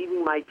team, I'm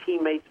leaving my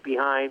teammates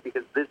behind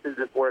because this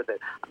isn't worth it.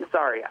 I'm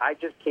sorry, I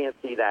just can't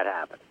see that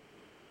happen.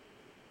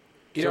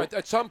 You know,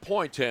 at some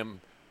point,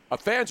 Tim,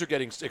 fans are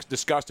getting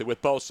disgusted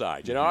with both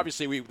sides. You know,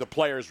 obviously the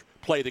players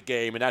play the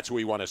game, and that's what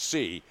we want to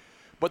see.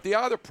 But the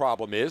other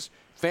problem is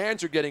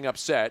fans are getting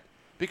upset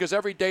because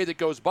every day that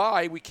goes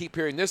by, we keep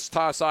hearing this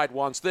side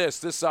wants this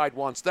side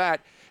wants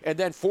that, and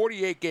then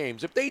 48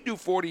 games. If they do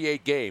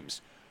 48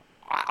 games,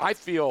 I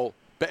feel,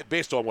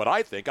 based on what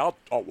I think, I'll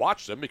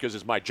watch them because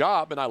it's my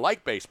job and I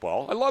like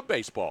baseball. I love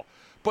baseball.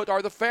 But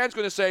are the fans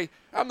going to say,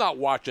 I'm not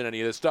watching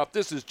any of this stuff.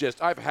 This is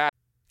just, I've had.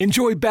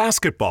 Enjoy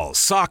basketball,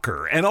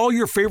 soccer, and all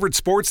your favorite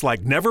sports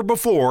like never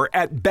before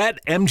at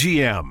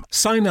BetMGM.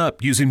 Sign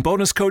up using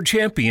bonus code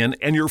CHAMPION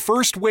and your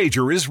first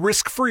wager is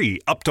risk-free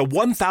up to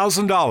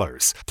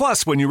 $1,000.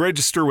 Plus, when you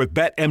register with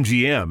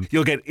BetMGM,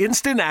 you'll get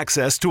instant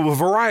access to a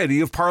variety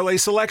of parlay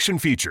selection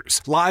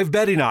features, live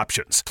betting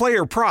options,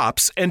 player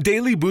props, and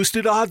daily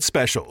boosted odds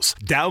specials.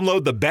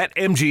 Download the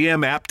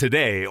BetMGM app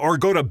today or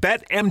go to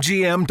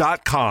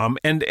BetMGM.com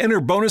and enter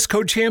bonus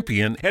code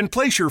CHAMPION and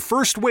place your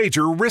first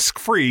wager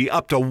risk-free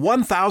up to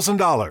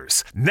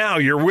 $1,000. Now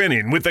you're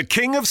winning with the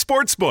king of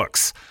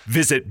sportsbooks.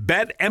 Visit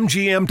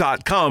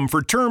BetMGM.com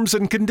for terms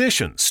and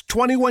conditions.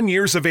 21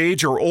 years of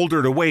age or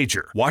older to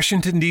wager.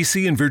 Washington,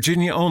 D.C. and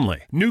Virginia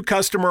only. New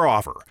customer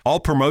offer. All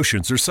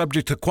promotions are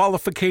subject to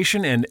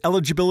qualification and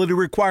eligibility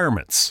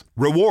requirements.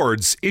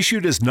 Rewards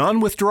issued as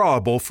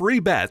non-withdrawable free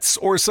bets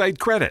or site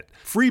credit.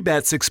 Free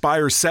bets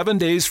expire 7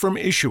 days from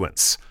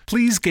issuance.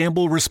 Please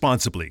gamble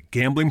responsibly.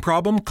 Gambling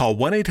problem? Call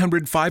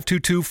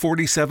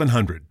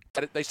 1-800-522-4700.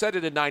 They said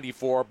it in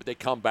 94, but they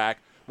come back.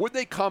 Would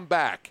they come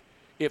back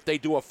if they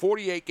do a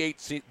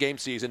 48-game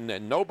season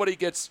and nobody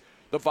gets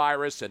the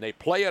virus and they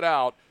play it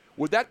out?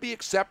 Would that be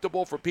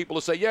acceptable for people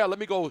to say, yeah, let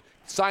me go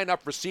sign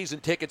up for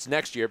season tickets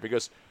next year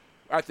because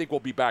I think we'll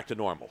be back to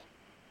normal?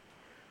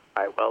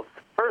 All right, well,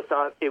 first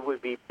off, it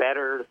would be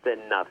better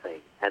than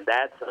nothing. And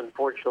that's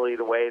unfortunately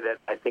the way that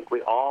I think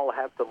we all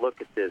have to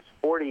look at this.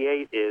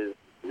 48 is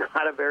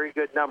not a very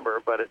good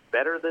number, but it's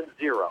better than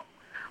 0.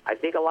 I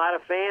think a lot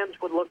of fans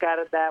would look at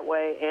it that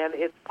way, and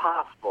it's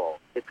possible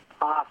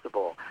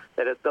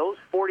that if those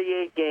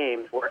 48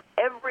 games where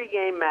every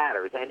game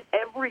matters and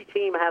every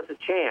team has a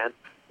chance,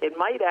 it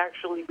might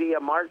actually be a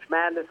March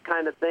Madness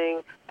kind of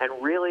thing and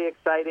really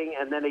exciting,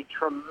 and then a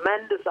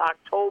tremendous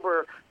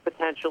October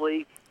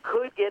potentially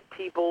could get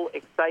people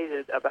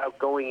excited about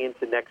going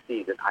into next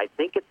season. I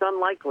think it's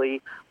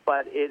unlikely,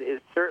 but it is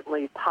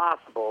certainly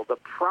possible. The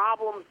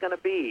problem's going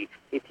to be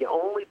if you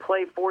only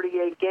play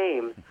 48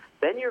 games,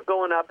 then you're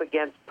going up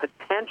against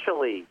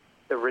potentially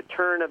the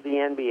return of the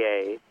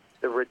NBA,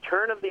 the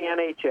return of the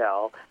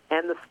NHL,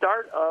 and the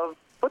start of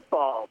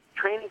football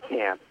training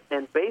camps.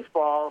 And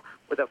baseball,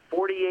 with a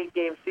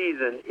 48-game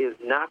season, is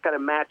not going to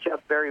match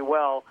up very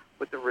well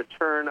with the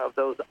return of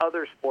those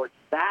other sports.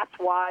 That's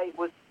why it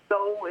was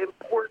so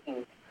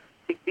important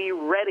to be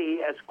ready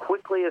as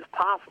quickly as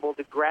possible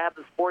to grab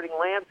the sporting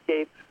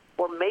landscape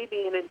for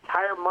maybe an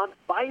entire month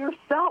by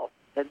yourself.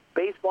 And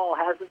baseball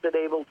hasn't been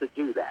able to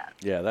do that.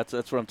 Yeah, that's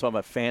what I'm talking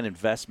about, fan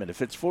investment.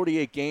 If it's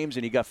 48 games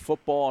and you got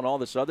football and all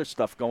this other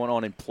stuff going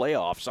on in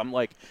playoffs, I'm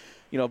like,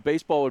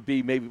 baseball would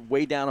be maybe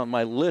way down on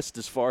my list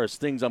as far as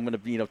things I'm going to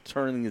be,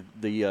 turning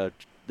the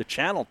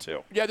channel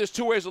to. Yeah, there's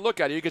two ways to look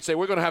at it. You could say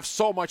we're going to have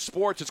so much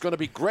sports, it's going to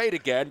be great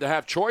again to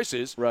have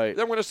choices. Right.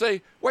 Then we're going to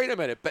say, wait a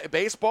minute,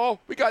 baseball,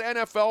 we got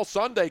NFL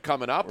Sunday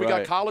coming up. We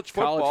got college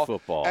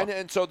football.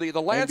 And so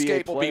the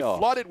landscape will be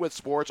flooded with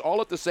sports all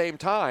at the same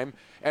time,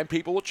 and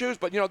people will choose.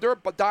 But, there are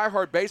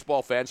diehard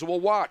baseball fans who will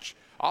watch.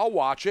 I'll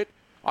watch it.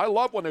 I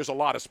love when there's a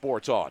lot of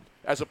sports on,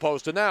 as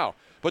opposed to now.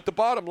 But the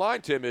bottom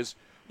line, Tim, is,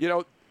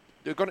 how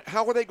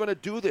are they going to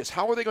do this?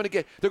 How are they going to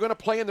get – they're going to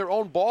play in their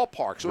own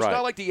ballpark. So it's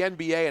not like the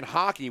NBA and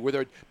hockey where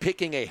they're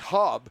picking a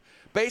hub.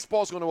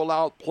 Baseball is going to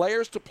allow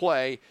players to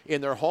play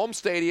in their home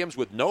stadiums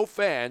with no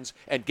fans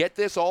and get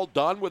this all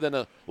done within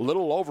a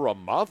little over a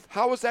month.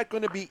 How is that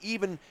going to be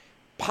even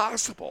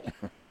possible?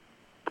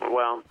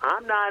 Well,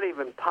 I'm not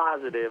even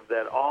positive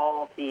that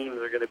all teams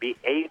are going to be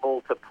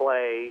able to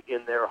play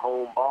in their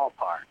home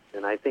ballparks,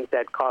 and I think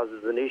that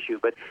causes an issue.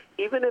 But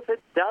even if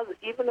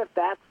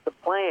that's the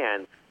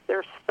plan,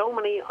 there's so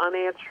many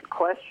unanswered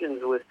questions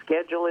with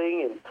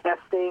scheduling and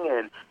testing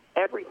and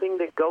everything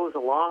that goes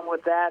along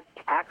with that.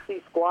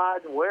 Taxi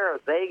squads, where are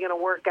they going to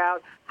work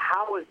out?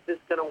 How is this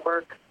going to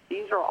work?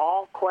 These are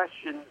all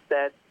questions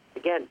that,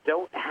 again,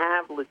 don't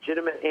have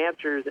legitimate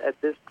answers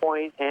at this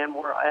point, and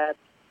we're at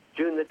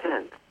June the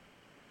 10th.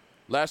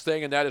 Last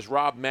thing, and that is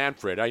Rob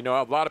Manfred. I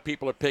know a lot of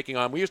people are picking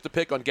on. We used to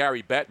pick on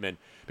Gary Bettman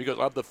because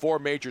of the 4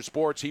 major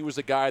sports. He was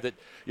the guy that,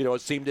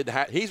 it seemed to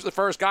have. He's the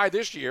first guy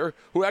this year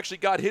who actually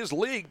got his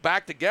league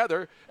back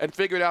together and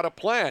figured out a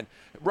plan.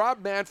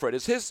 Rob Manfred,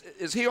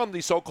 is he on the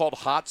so-called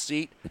hot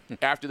seat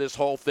after this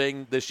whole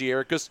thing this year?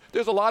 Because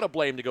there's a lot of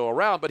blame to go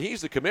around, but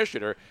he's the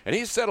commissioner, and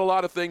he's said a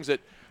lot of things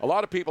that a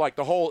lot of people like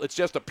the whole. It's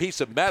just a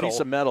piece of metal,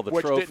 the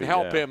which trophy, didn't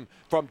help yeah. him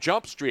from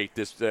Jump Street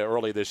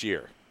early this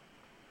year.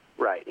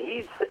 Right.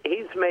 He's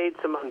made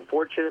some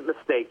unfortunate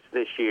mistakes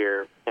this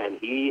year, and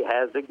he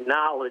has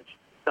acknowledged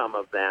some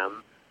of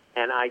them.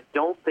 And I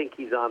don't think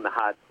he's on the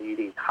hot seat.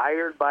 He's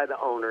hired by the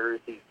owners.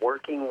 He's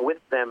working with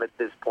them at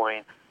this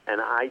point,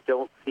 and I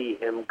don't see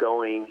him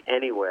going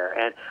anywhere.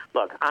 And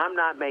look, I'm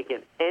not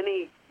making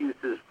any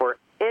excuses for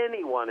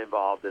anyone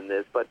involved in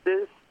this, but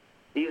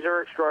these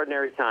are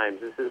extraordinary times.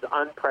 This is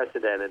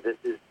unprecedented. This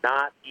is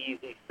not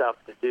easy stuff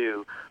to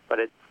do. But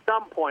at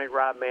some point,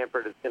 Rob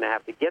Manfred is going to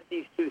have to get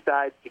these two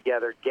sides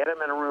together, get them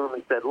in a room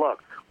and said,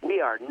 look,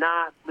 we are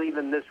not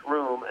leaving this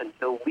room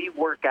until we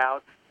work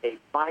out a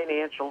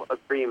financial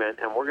agreement,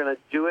 and we're going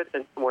to do it,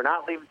 and we're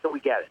not leaving until we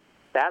get it.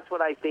 That's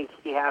what I think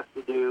he has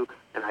to do,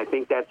 and I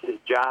think that's his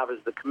job as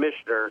the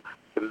commissioner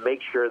to make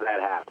sure that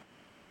happens.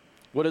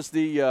 What is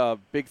the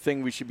big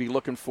thing we should be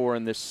looking for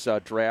in this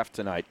draft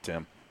tonight,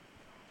 Tim?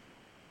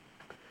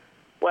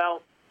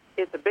 Well,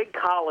 it's a big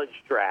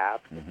college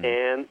draft,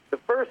 and the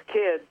first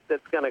kid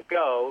that's going to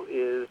go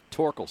is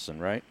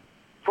Torkelson, right?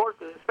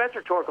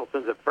 Spencer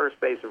Torkelson's a first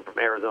baseman from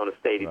Arizona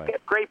State. He's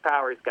got great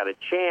power. He's got a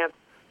chance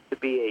to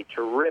be a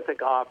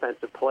terrific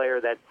offensive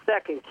player. That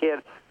second kid,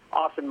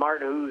 Austin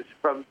Martin, who's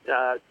from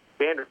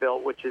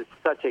Vanderbilt, which is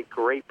such a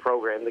great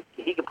program.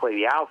 He can play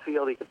the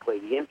outfield. He can play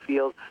the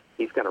infield.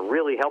 He's going to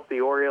really help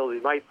the Orioles.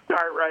 He might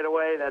start right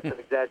away. That's an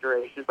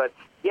exaggeration. But,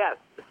 yes,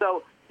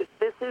 so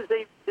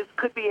this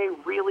could be a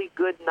really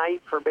good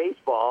night for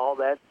baseball,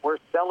 that we're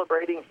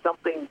celebrating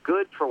something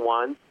good for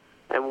once.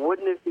 And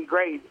wouldn't it be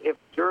great if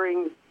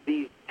during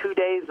these 2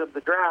 days of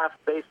the draft,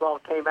 baseball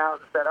came out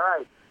and said, all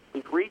right,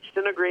 we've reached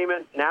an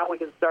agreement. Now we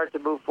can start to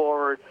move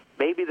forward.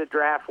 Maybe the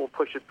draft will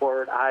push it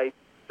forward. I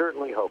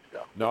certainly hope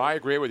so. No, I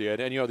agree with you.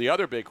 And the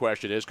other big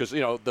question is, because,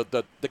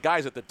 the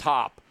guys at the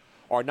top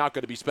are not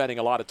going to be spending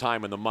a lot of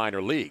time in the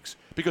minor leagues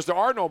because there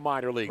are no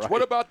minor leagues. Right.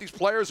 What about these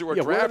players who are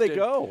drafted where do they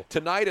go?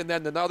 Tonight and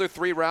then another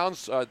 3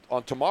 rounds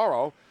on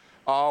tomorrow?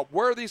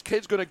 Where are these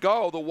kids going to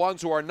go, the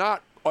ones who are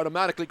not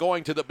automatically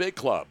going to the big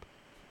club?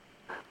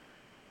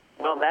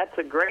 Well, that's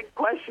a great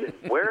question.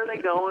 Where are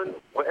they going?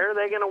 Where are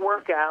they going to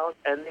work out?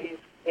 And these,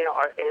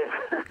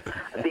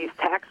 these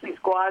taxi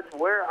squads,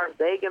 where are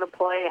they going to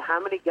play? How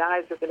many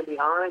guys are going to be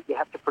on it? You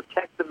have to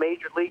protect the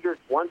major leaguers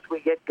once we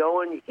get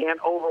going. You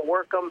can't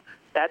overwork them,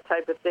 that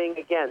type of thing.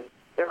 Again,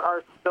 there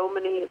are so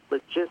many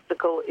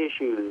logistical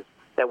issues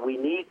that we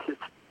need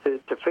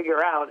to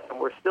figure out, and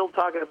we're still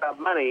talking about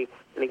money.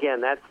 And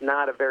again, that's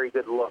not a very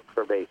good look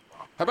for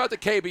baseball. How about the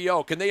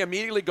KBO? Can they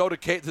immediately go to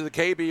the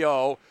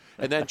KBO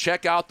and then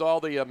check out all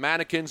the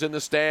mannequins in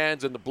the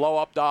stands and the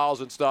blow-up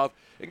dolls and stuff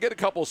and get a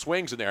couple of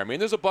swings in there? I mean,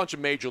 there's a bunch of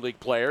major league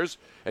players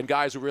and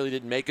guys who really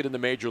didn't make it in the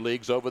major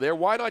leagues over there.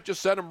 Why not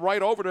just send them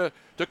right over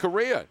to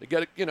Korea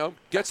to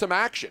get some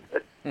action?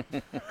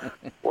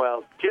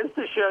 Well, just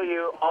to show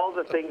you all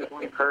the things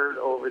we've heard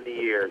over the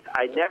years,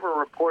 I never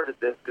reported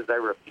this because I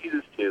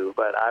refused to,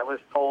 but I was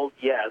told,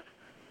 yes,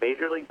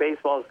 Major League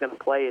Baseball is going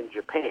to play in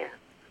Japan.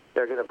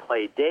 They're going to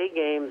play day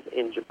games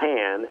in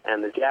Japan,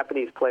 and the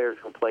Japanese players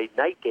will play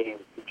night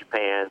games in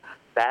Japan.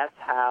 That's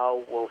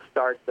how we'll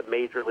start the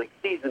Major League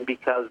season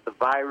because the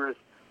virus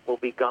will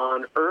be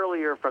gone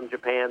earlier from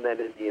Japan than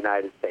in the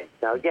United States.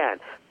 Now, again,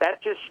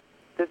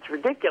 it's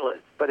ridiculous,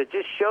 but it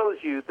just shows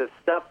you the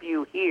stuff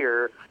you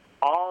hear,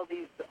 all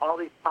these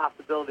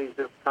possibilities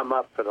that have come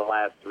up for the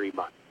last 3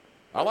 months.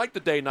 I like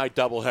the day-night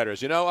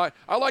doubleheaders.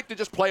 I like to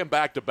just play them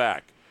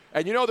back-to-back.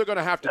 And they're going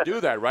to have to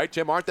do that, right,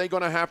 Tim? Aren't they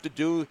going to have to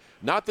do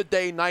not the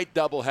day-night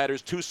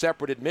doubleheaders, 2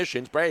 separate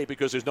admissions,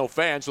 because there's no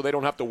fans, so they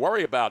don't have to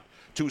worry about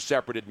 2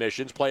 separate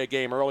admissions, play a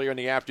game earlier in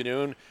the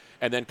afternoon,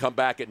 and then come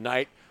back at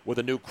night with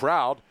a new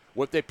crowd?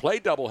 Well, if they play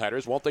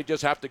doubleheaders, won't they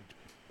just have to,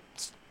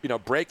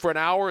 break for an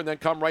hour and then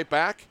come right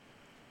back?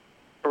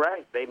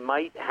 Right. They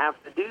might have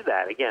to do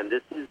that. Again,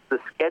 this is the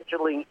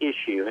scheduling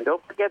issue. And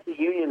don't forget the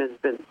union has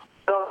been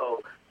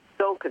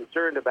so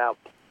concerned about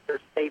their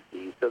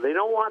safety. So they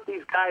don't want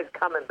these guys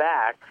coming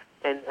back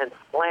and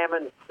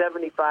slamming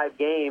 75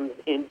 games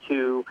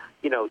into,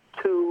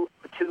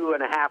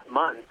 2.5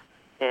 months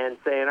and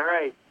saying, all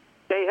right,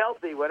 stay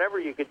healthy, whatever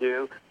you could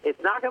do.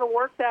 It's not going to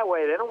work that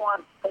way. They don't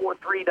want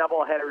 3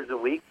 doubleheaders a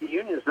week. The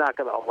union's not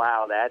going to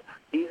allow that.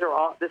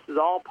 This is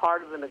all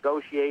part of the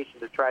negotiation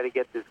to try to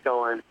get this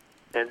going.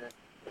 And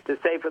to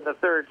say for the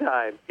third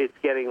time, it's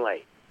getting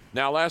late.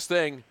 Now, last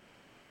thing.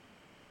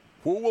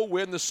 Who will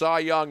win the Cy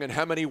Young, and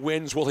how many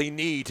wins will he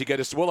need to get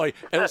his? And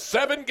a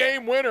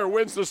 7-game winner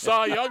wins the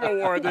Cy Young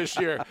Award this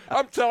year.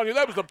 I'm telling you,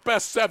 that was the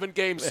best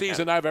 7-game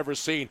season I've ever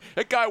seen.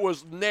 That guy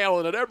was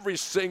nailing it every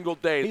single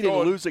day. He didn't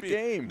lose a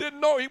game.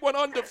 Didn't know he went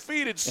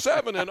undefeated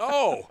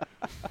 7-0.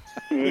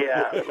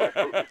 Yeah,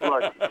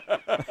 look,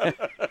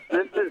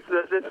 this is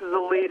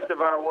the least of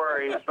our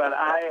worries, but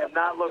I am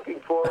not looking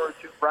forward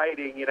to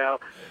writing.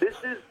 This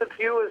is the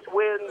fewest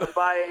wins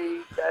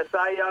by a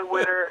Cy Young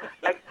winner,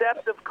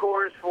 except of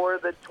course for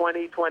the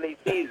 2020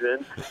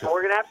 season. And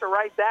we're going to have to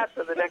write that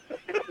for the next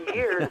 50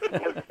 years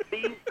because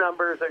these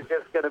numbers are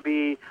just going to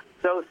be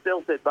so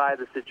stilted by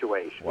the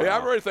situation. Wow. Yeah,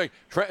 I'm ready to think.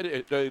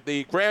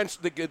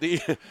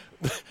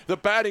 The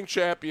batting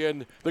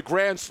champion, the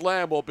Grand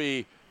Slam will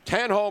be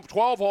 12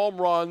 home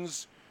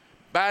runs,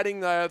 batting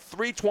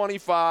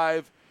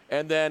 .325,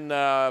 and then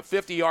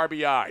 50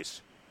 RBIs.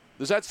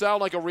 Does that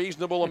sound like a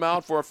reasonable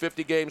amount for a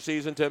 50-game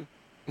season, Tim?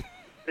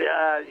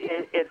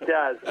 It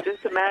does.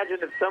 Just imagine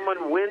if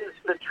someone wins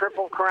the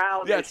Triple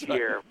Crown this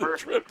year.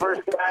 First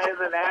guy in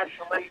the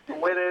National League to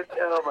win it.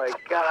 Oh, my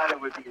God,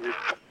 it would be...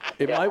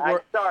 It might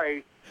work. I'm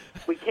sorry.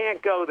 We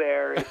can't go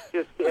there. It's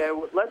just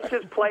let's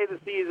just play the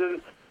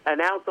season,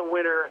 announce a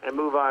winner, and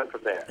move on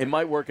from there. It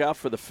might work out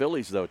for the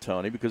Phillies, though,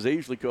 Tony, because they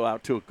usually go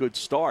out to a good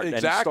start.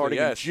 Exactly, and starting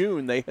yes. in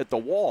June, they hit the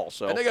wall.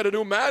 So. And they got a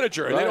new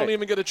manager, and they don't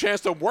even get a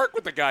chance to work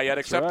with the guy yet,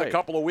 except a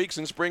couple of weeks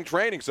in spring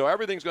training. So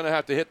everything's going to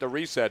have to hit the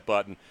reset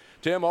button.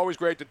 Tim, always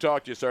great to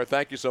talk to you, sir.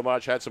 Thank you so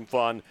much. Had some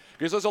fun.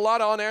 Because there's a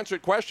lot of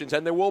unanswered questions,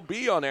 and there will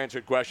be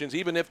unanswered questions,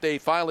 even if they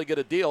finally get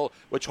a deal,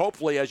 which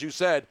hopefully, as you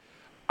said,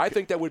 I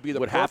think that would be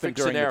the perfect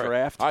during scenario. The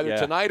draft? Either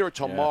tonight or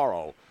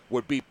tomorrow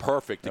would be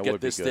perfect to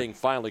get this thing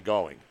finally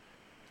going.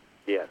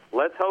 Yes,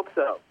 let's hope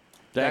so.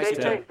 Thanks,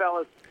 Stay safe,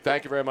 fellas.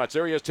 Thank you very much.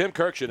 There he is, Tim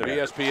Kurkijan of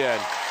ESPN.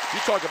 You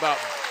talk about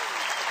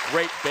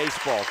great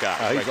baseball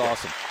guy. He's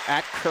awesome.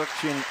 At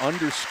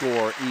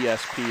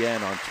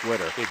Kurkijan_ESPN on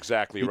Twitter.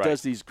 Exactly right. He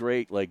does these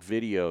great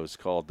videos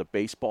called The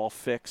Baseball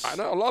Fix. I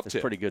know, I love it.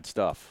 It's pretty good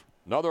stuff.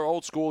 Another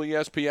old school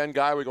ESPN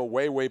guy. We go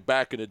way, way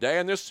back in the day.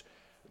 And that's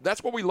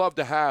what we love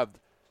to have,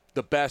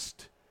 the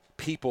best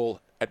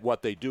people at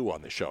what they do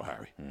on the show,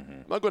 Harry. Mm-hmm.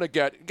 I'm not going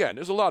to again,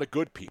 there's a lot of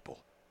good people.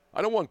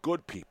 I don't want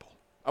good people.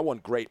 I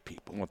want great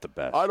people. I want the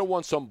best. I don't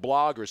want some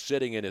blogger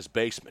sitting in his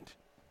basement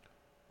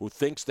who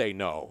thinks they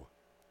know,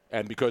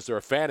 and because they're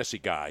a fantasy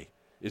guy,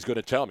 is going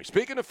to tell me.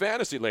 Speaking of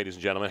fantasy, ladies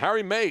and gentlemen,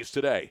 Harry Mays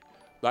today,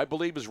 I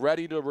believe, is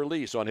ready to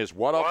release on his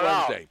What Up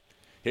Wednesday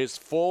his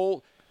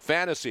full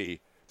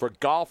fantasy for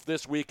golf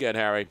this weekend,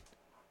 Harry.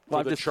 Well,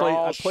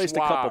 I've placed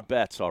a couple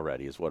bets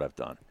already is what I've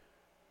done.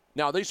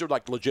 Now, these are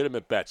like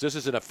legitimate bets. This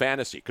isn't a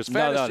fantasy. Because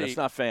No, it's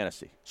not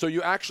fantasy. So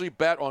you actually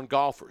bet on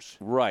golfers.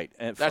 Right.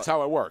 And that's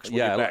how it works when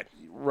you bet.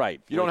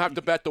 Right. You don't have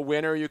to bet the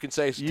winner. You can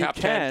say top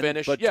 10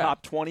 finish. But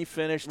top 20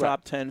 finish,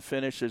 top 10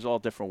 finish, there's all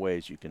different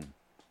ways you can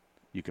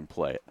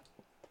play it.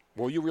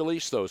 Will you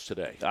release those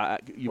today?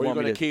 You or want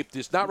going me to keep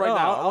this? Not right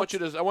now. I want you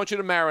to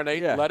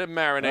marinate. Yeah. Let it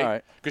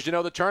marinate. Because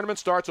the tournament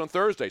starts on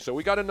Thursday, so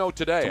we got to know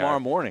today. Tomorrow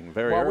morning,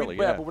 very early.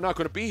 But we're not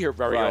going to be here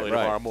very early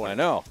tomorrow morning.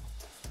 I know.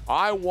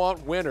 I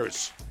want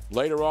winners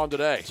later on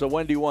today. So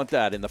when do you want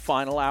that? In the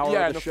final hour of the show?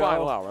 Yeah, in the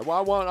final hour.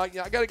 Well, I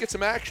got to get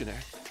some action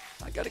there.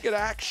 I got to get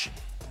action.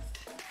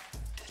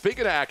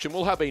 Speaking of action,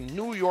 we'll have a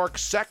New York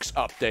sex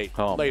update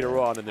later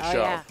on in the show.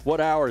 Yeah. What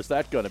hour is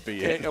that going to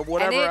be in?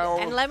 Whatever hour.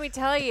 And let me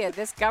tell you,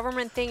 this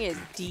government thing is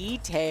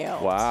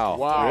detailed. Wow.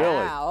 Really?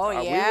 Yeah. Oh, We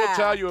will yeah.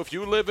 tell you if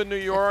you live in New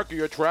York or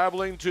you're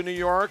traveling to New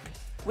York.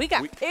 We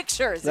got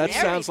pictures. That and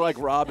sounds everything. like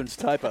Robin's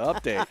type of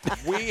update.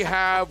 We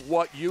have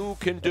what you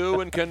can do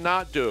and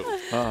cannot do.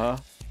 Uh-huh.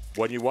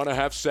 When you want to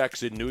have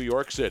sex in New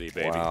York City,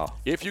 baby. Wow.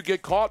 If you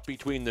get caught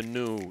between the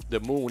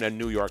moon and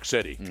New York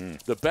City,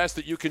 the best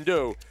that you can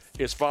do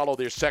is follow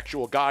their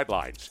sexual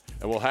guidelines,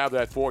 and we'll have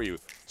that for you.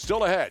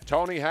 Still ahead,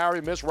 Tony, Harry,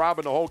 Miss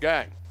Robin, the whole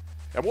gang.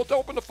 And we'll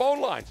open the phone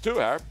lines, too,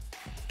 Harry.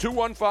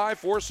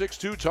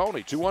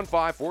 215-462-TONY,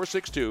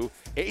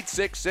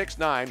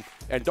 215-462-8669.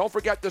 And don't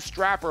forget the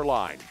Strapper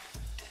line,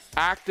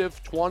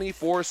 active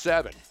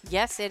 24/7.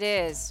 Yes, it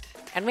is.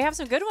 And we have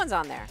some good ones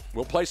on there.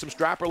 We'll play some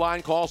Strapper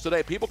line calls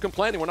today. People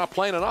complaining we're not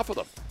playing enough of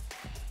them.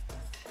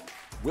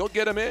 We'll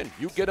get them in.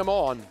 You get them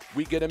on.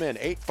 We get them in.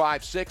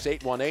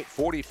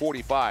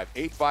 856-818-4045.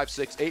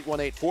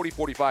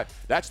 856-818-4045.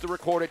 That's the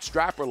recorded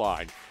Strapper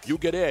line. You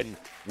get in.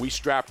 We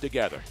strap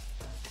together.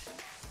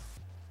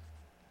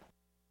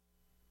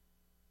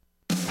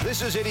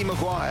 This is Eddie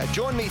Maguire.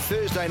 Join me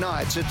Thursday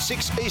nights at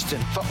 6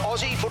 Eastern for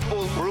Aussie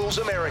Football Rules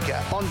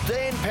America on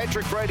Dan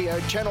Patrick Radio,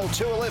 Channel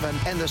 211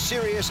 and the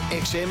Sirius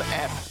XM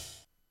app.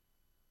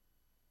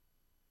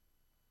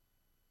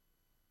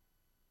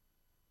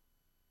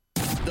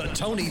 The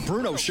Tony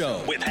Bruno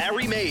Show with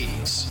Harry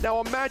Mays.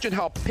 Now imagine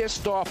how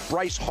pissed off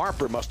Bryce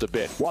Harper must have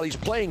been while he's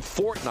playing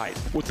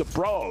Fortnite with the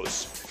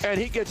bros. And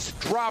he gets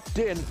dropped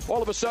in.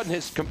 All of a sudden,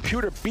 his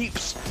computer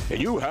beeps,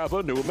 and you have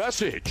a new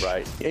message.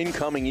 Right.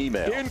 Incoming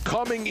email.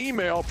 Incoming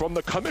email from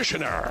the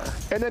commissioner.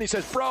 And then he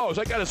says, bros,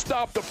 I got to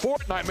stop the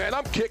Fortnite, man.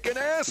 I'm kicking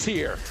ass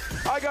here.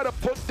 I got to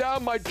put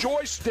down my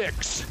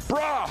joysticks.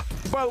 Brah.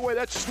 By the way,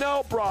 that's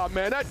Snell Bra,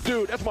 man. That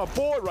dude, that's my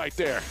boy right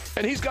there.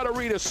 And he's got to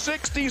read a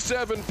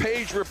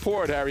 67-page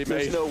report, Harry Mays.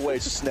 There's no way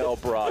Snell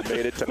Bra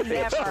made it to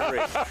page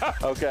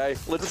 3. Okay?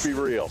 Let's be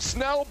real.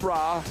 Snell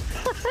Bra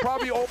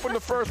probably opened the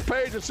first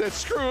page and said,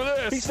 screw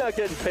this. He's not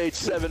getting paid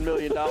 $7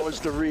 million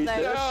to read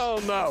this. Hell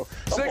no.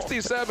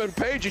 67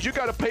 pages. You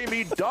got to pay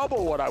me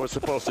double what I was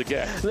supposed to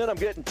get. And then I'm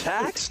getting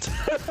taxed?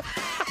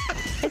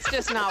 It's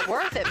just not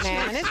worth it,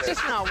 man. It's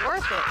just not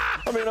worth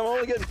it. I mean, I'm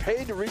only getting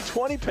paid to read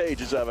 20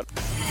 pages of it.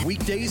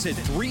 Weekdays at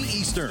 3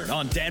 Eastern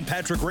on Dan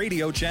Patrick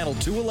Radio, Channel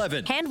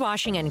 211. Hand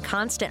washing and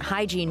constant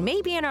hygiene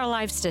may be in our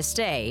lives to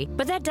stay,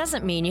 but that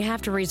doesn't mean you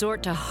have to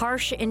resort to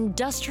harsh,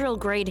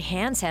 industrial-grade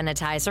hand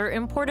sanitizer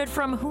imported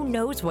from who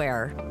knows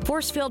where.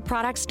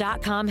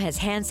 ForcefieldProducts.com has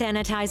hand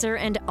sanitizer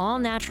and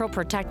all-natural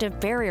protective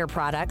barrier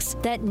products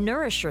that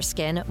nourish your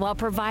skin while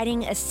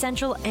providing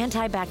essential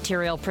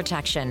antibacterial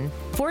protection.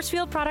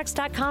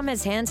 ForcefieldProducts.com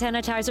has hand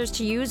sanitizers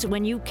to use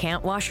when you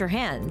can't wash your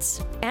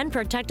hands, and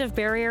protective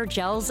barrier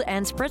gels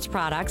and spritz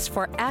products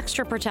for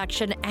extra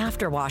protection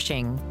after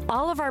washing.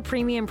 All of our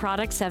premium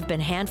products have been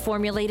hand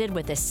formulated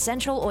with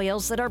essential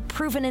oils that are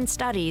proven in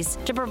studies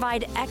to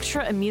provide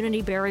extra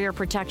immunity barrier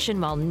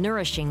protection while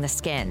nourishing the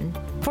skin.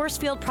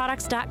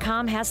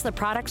 ForcefieldProducts.com has the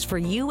products for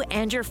you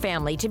and your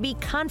family to be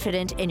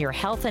confident in your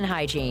health and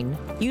hygiene.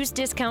 Use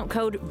discount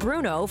code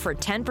BRUNO for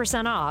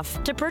 10%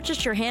 off to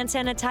purchase your hand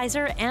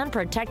sanitizer and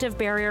protective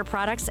barrier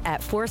products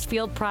at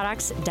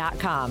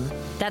ForcefieldProducts.com.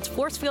 That's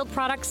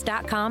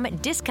ForcefieldProducts.com,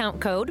 discount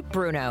code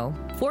BRUNO.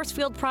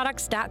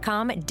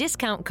 ForcefieldProducts.com,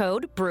 discount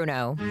code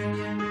BRUNO.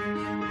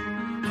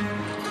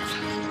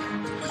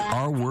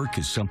 Our work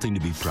is something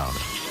to be proud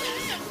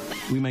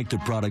of. We make the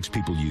products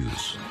people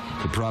use,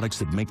 the products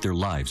that make their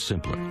lives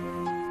simpler,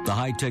 the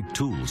high-tech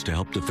tools to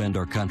help defend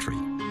our country,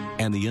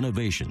 and the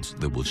innovations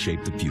that will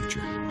shape the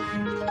future.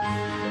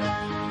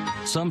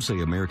 Some say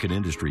American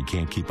industry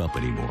can't keep up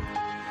anymore.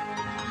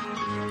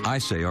 I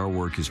say our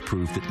work is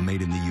proof that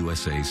made in the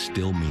USA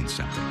still means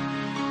something.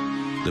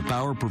 The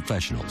power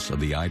professionals of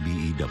the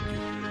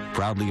IBEW.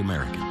 Proudly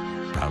American,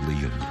 proudly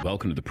union.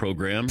 Welcome to the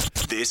program.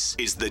 This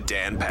is the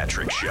Dan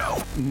Patrick Show.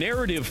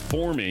 Narrative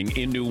forming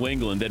in New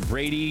England that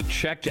Brady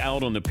checked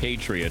out on the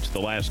Patriots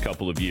the last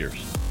couple of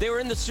years. They were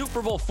in the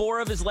Super Bowl 4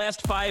 of his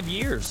last 5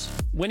 years.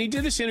 When he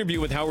did this interview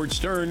with Howard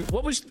Stern,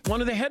 what was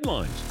one of the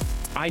headlines?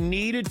 I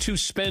needed to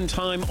spend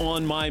time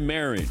on my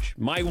marriage.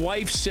 My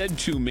wife said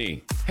to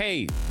me,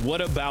 hey,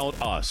 what about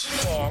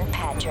us? Dan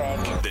Patrick.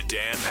 The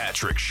Dan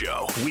Patrick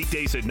Show.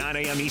 Weekdays at 9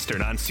 a.m.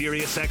 Eastern on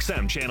Sirius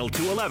XM Channel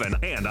 211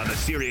 and on the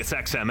Sirius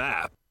XM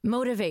app.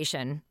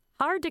 Motivation.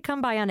 Hard to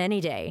come by on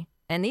any day.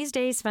 And these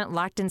days spent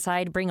locked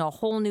inside bring a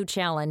whole new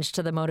challenge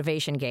to the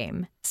motivation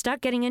game.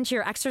 Stuck getting into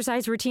your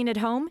exercise routine at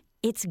home?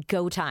 It's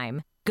go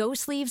time. Go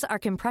Sleeves are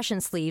compression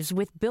sleeves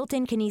with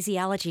built-in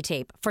kinesiology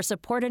tape for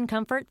support and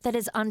comfort that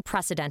is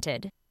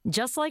unprecedented.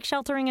 Just like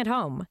sheltering at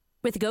home.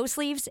 With Go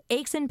Sleeves,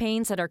 aches and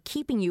pains that are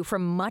keeping you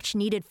from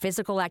much-needed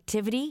physical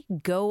activity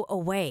go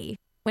away.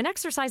 When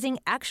exercising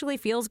actually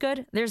feels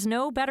good, there's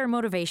no better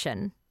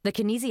motivation. The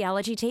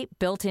kinesiology tape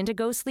built into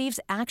Go Sleeves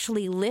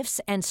actually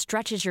lifts and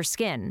stretches your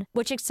skin,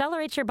 which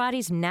accelerates your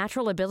body's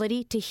natural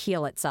ability to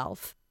heal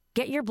itself.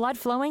 Get your blood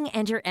flowing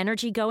and your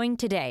energy going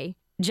today.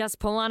 Just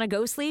pull on a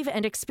Go Sleeve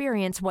and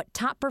experience what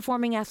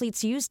top-performing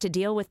athletes use to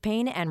deal with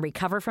pain and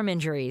recover from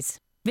injuries.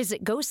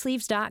 Visit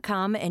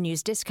GoSleeves.com and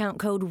use discount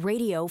code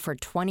RADIO for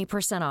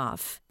 20%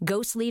 off.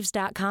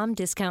 GoSleeves.com,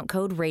 discount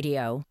code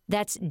RADIO.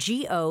 That's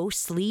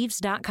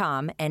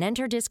GoSleeves.com and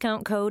enter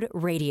discount code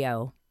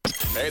RADIO.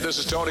 Hey, this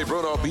is Tony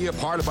Bruno. Be a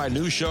part of my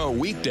new show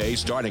weekdays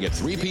starting at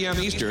 3 p.m.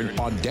 Eastern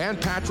on Dan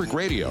Patrick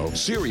Radio,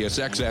 Sirius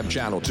XM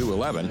Channel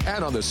 211,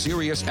 and on the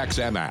Sirius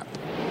XM app.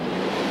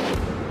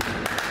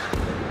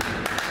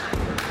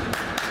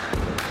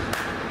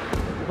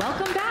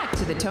 Welcome back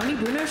to the Tony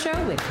Bruno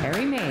Show with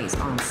Harry Mays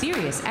on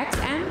Sirius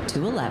XM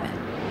 211.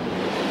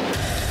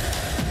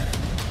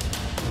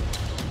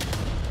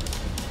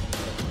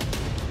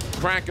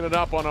 Cranking it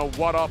up on a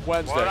What Up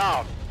Wednesday. What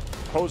up?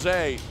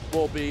 Jose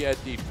will be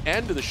at the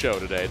end of the show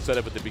today instead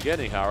of at the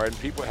beginning, Howard.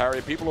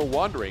 And people are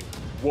wondering,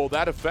 will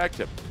that affect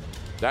him?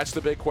 That's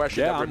the big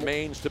question that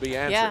remains to be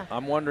answered. Yeah.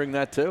 I'm wondering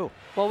that too.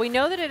 Well, we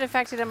know that it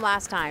affected him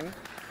last time.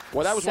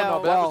 Well, that was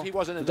he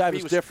wasn't in that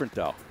was different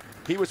though.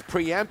 He was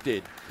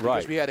preempted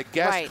because we had a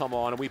guest come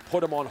on and we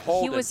put him on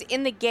hold. He was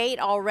in the gate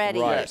already,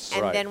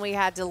 and then we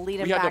had to lead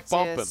him back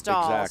to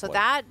stall. Exactly. So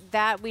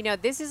that we know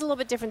this is a little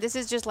bit different. This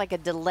is just like a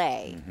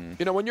delay. Mm-hmm.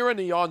 You know, when you're in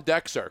the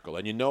on-deck circle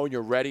and you know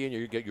you're ready and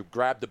you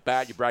grab the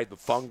bat, you grab the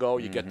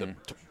fungo, you get the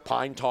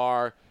pine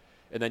tar,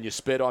 and then you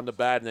spit on the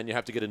bat, and then you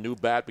have to get a new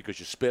bat because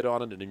you spit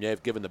on it and you may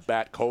have given the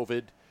bat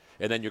COVID.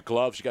 And then your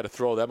gloves, you got to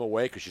throw them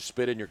away because you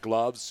spit in your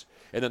gloves.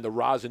 And then the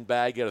rosin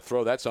bag, you got to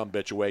throw that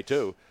sumbitch away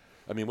too.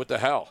 I mean, what the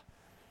hell?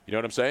 You know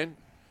what I'm saying?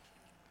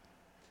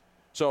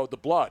 So the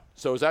blood.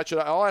 So is that?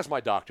 I'll ask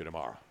my doctor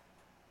tomorrow,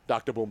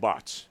 Dr.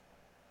 Boombots.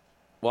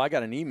 Well, I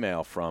got an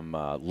email from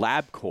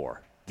LabCorp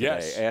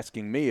today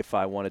asking me if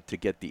I wanted to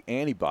get the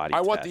antibody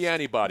test. I want the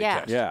antibody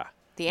test. Yeah.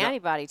 The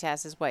antibody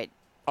test is what?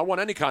 I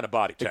want any kind of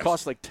body test. It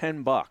costs like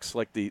 $10.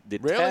 Like the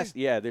Really? test.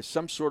 Yeah, there's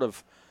some sort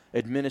of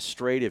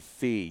administrative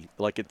fee.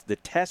 Like the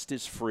test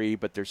is free,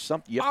 but there's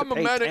something you have to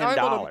pay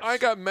 $10. I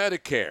got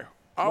Medicare.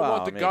 I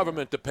want the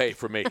government to pay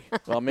for me.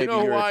 Well, maybe you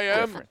know who you're I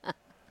am? different.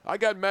 I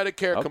got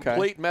Medicare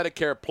Complete,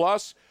 Medicare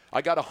Plus.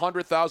 I got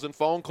 100,000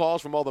 phone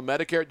calls from all the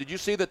Medicare. Did you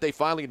see that they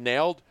finally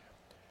nailed?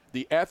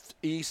 The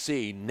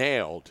FEC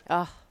nailed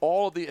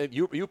all of the.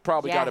 You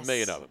probably got 1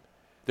 million of them.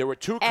 There were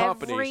two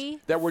companies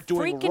that were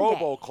doing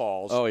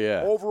robocalls. Oh,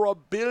 yeah. Over 1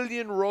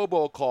 billion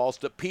robocalls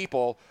to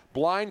people,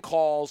 blind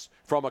calls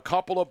from a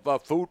couple of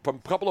from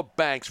a couple of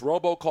banks,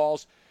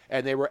 robocalls,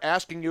 and they were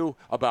asking you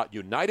about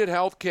United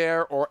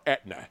Healthcare or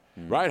Aetna,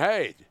 right?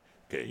 Hey,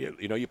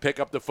 you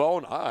pick up the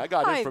phone. I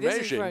got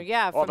information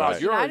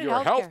about your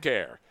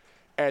healthcare,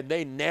 and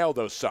they nailed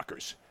those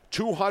suckers.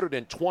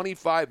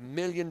 $225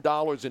 million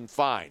in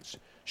fines.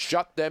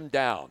 Shut them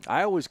down.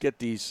 I always get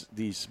these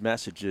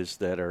messages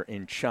that are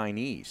in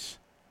Chinese.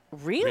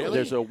 Really?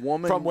 There's a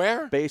woman from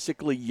where?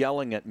 Basically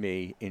yelling at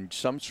me in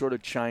some sort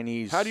of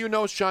Chinese. How do you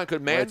know it's China?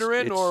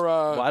 Mandarin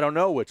well, I don't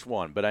know which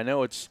one, but I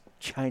know it's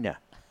China.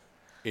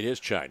 It is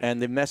China.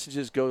 And the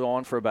messages go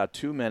on for about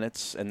 2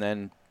 minutes, and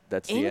then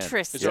that's the end.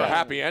 Interesting. Is there a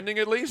happy ending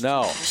at least?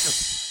 No.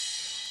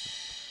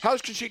 How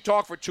can she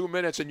talk for 2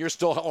 minutes and you're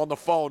still on the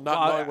phone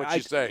not knowing what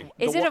she's saying?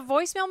 Is it a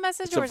voicemail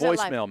message It's or a is it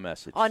live? voicemail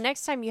message. Oh,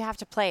 next time you have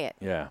to play it.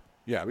 Yeah.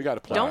 Yeah, we got to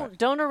play it.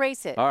 Don't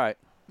erase it. All right.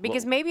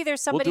 Because maybe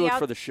there's somebody we'll do it out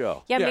for the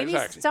show. Yeah, maybe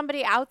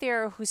somebody out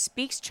there who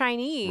speaks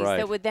Chinese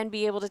that would then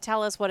be able to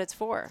tell us what it's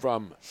for.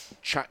 From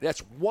China. That's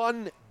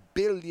 1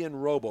 billion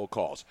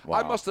robocalls. Wow.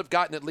 I must have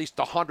gotten at least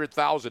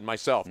 100,000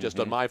 myself just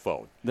on my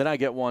phone. Then I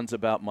get ones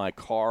about my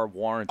car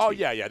warranty. Oh,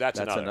 yeah, that's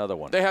another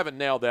one. They haven't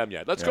nailed them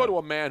yet. Let's go to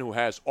a man who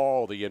has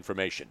all the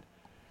information.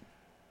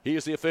 He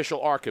is the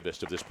official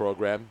archivist of this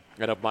program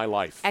and of my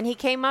life. And he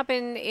came up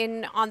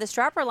in on the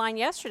Strapper line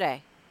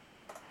yesterday.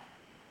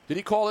 Did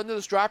he call into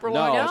the Strapper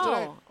line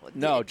yesterday?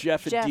 No,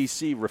 Jeff in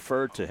D.C.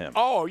 referred to him.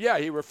 Oh, yeah,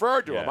 he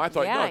referred to him. I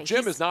thought, no,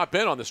 Jim has not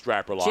been on the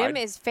Strapper line. Jim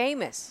is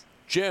famous.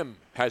 Jim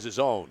has his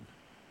own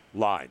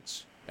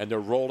lines, and they're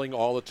rolling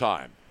all the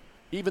time.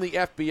 Even the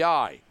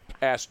FBI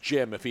asked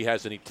Jim if he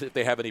has if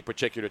they have any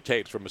particular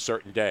tapes from a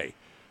certain day.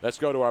 Let's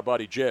go to our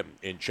buddy Jim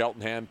in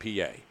Cheltenham,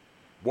 PA.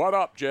 What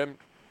up, Jim?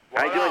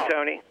 How you doing,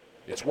 Tony?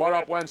 It's What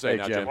Up Wednesday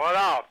now, Jim. What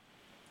up?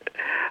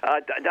 I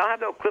don't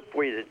have no clip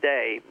for you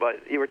today, but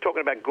you were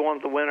talking about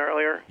Gone to Win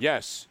earlier.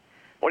 Yes.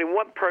 Only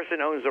one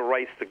person owns the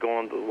rights to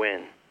Gone to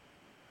Win.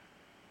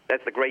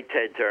 That's the great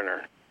Ted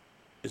Turner.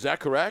 Is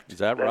that correct? Is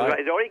that right?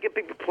 It's only going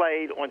to be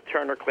played on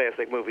Turner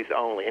Classic Movies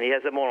only, and he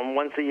has them on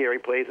once a year. He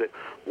plays it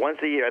once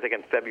a year, I think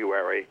in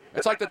February.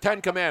 It's like the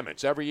Ten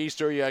Commandments. Every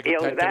Easter you get He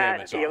owns 10 that.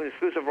 Commandments He on. owns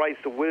exclusive rights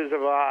to Wizard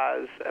of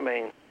Oz. I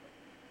mean,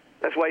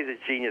 that's why he's a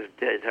genius,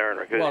 Ted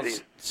Turner.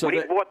 Because when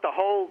he bought the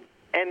whole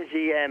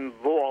MGM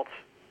vault,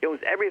 it was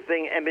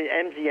everything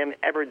MGM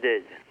ever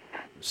did.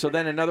 So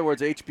then, in other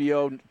words,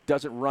 HBO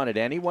doesn't run it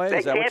anyway? They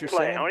Is that can't what you're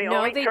play. saying?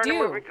 Only they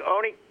Turner do.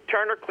 Only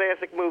Turner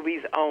Classic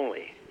Movies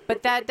only.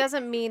 But that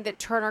doesn't mean that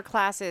Turner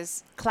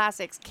Classics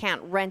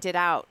can't rent it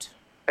out.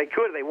 They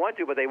could if they want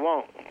to, but they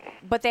won't.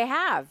 But they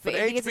have. But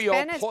Because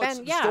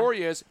HBO the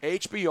story is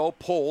HBO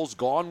pulls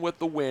Gone with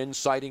the Wind,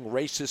 citing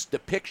racist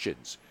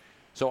depictions.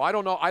 So I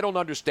don't know. I don't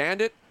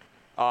understand it.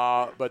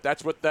 But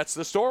that's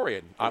the story,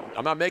 and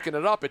I'm not making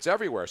it up. It's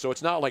everywhere, so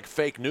it's not like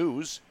fake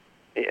news.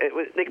 They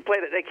can play.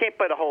 They can't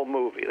play the whole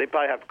movie. They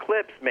probably have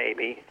clips,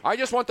 maybe. I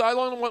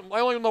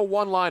only know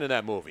one line in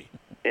that movie.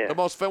 Yeah.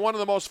 One of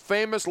the most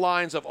famous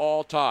lines of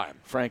all time.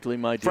 Frankly,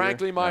 my dear.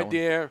 Frankly, my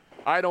dear,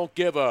 I don't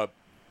give a.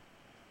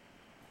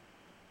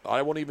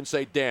 I won't even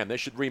say damn. They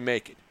should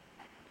remake it.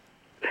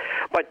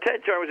 But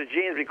Ted Turner was a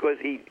genius because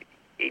he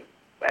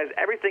has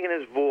everything in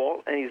his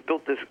vault, and he's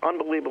built this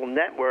unbelievable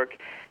network,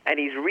 and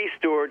he's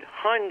restored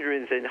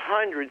hundreds and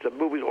hundreds of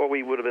movies, or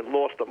we would have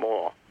lost them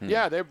all.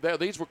 Yeah,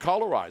 these were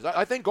colorized.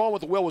 I think Gone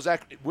with the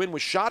Wind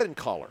was shot in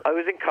color. I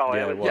was in color.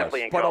 Yeah, it was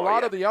definitely in but color. a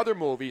lot of the other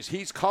movies,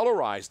 he's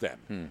colorized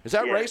them. Is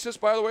that racist,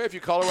 by the way, if you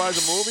colorize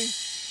a movie?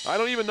 I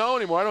don't even know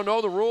anymore. I don't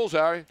know the rules,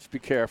 Harry. Just be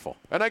careful.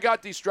 And I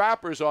got these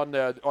strappers on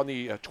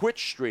the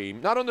Twitch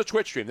stream. Not on the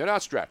Twitch stream. They're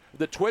not strapped.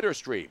 The Twitter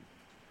stream.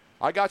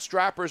 I got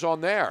strappers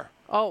on there.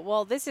 Oh,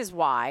 well, this is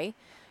why.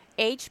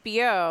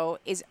 HBO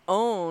is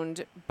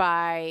owned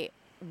by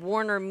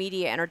Warner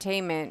Media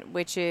Entertainment,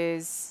 which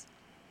is...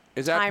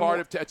 Is that part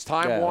of it's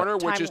Time Warner,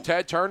 which is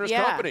Ted Turner's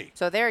company.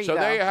 So there you go. So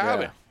there you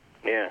have it.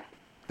 Yeah.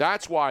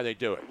 That's why they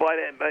do it. But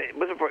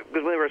because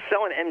when they were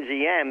selling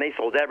MGM, they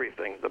sold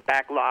everything, the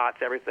back lots,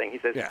 everything. He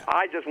says,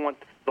 I just want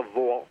the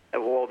vault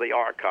of all the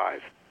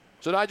archives.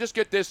 So now I just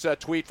get this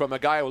tweet from a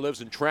guy who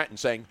lives in Trenton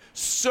saying,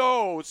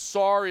 "So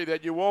sorry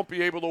that you won't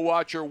be able to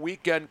watch your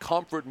weekend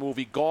comfort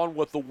movie, Gone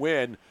with the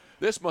Wind.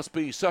 This must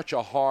be such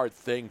a hard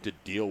thing to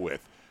deal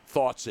with.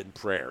 Thoughts and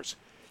prayers."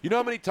 You know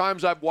how many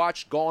times I've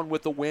watched Gone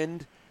with the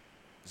Wind?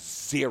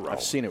 0.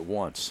 I've seen it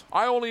once.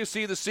 I only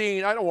see the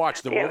scene. I don't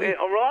watch the movie.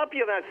 A lot of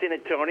people have not seen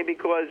it, Tony,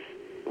 because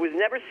it was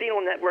never seen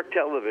on network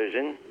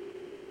television.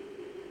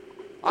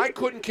 I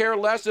couldn't care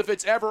less if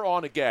it's ever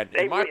on again.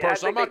 In my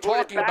person, I'm not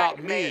talking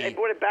about me. They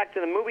brought it back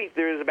to the movie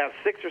theaters about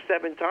 6 or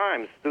 7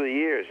 times through the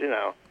years, you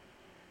know.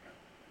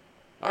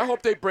 I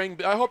hope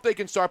they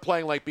can start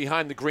playing like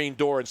Behind the Green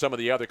Door and some of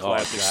the other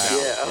classics now.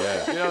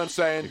 Yeah. You know what I'm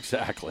saying?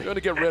 Exactly. We're going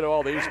to get rid of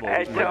all these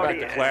movies. Bring back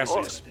the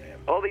classics.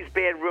 All these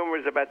bad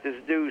rumors about this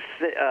new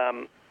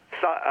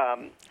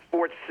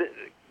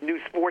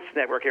sports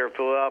network here in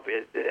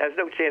Philadelphia, it has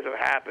no chance of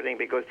happening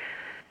because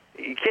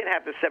you can't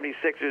have the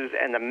 76ers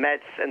and the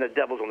Mets and the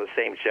Devils on the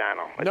same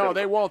channel. No,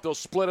 they won't. They'll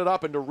split it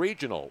up into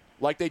regional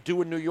like they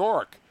do in New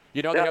York.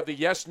 You know, they have the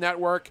Yes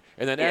Network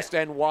and then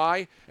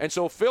SNY. And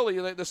so Philly,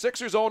 the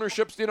Sixers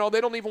ownerships, you know,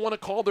 they don't even want to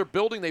call their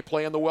building they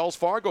play in the Wells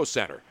Fargo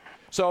Center.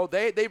 So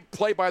they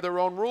play by their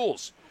own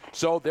rules.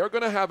 So they're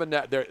going to have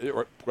they're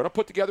going to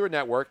put together a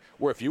network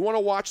where if you want to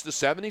watch the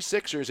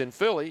 76ers in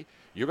Philly,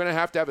 you're going to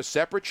have a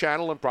separate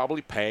channel and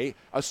probably pay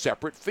a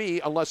separate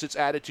fee unless it's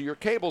added to your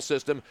cable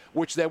system,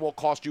 which then will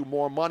cost you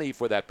more money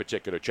for that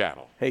particular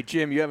channel. Hey,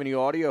 Jim, you have any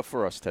audio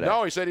for us today?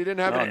 No, he said he didn't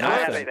have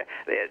any.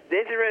 The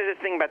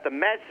interesting thing about the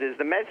Mets is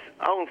the Mets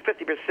own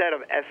 50%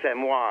 of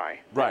SNY.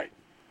 Right.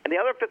 And the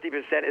other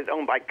 50% is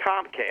owned by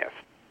Comcast.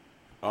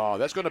 Oh,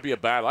 that's going to be a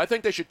battle. I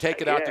think they should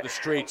take it out to the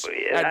streets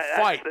and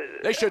fight.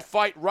 They should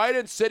fight right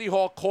in City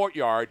Hall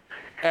courtyard,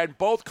 and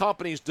both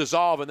companies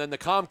dissolve, and then the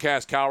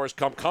Comcast towers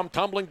come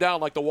tumbling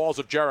down like the walls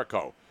of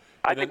Jericho.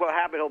 I think what'll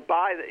happen, he'll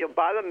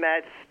buy the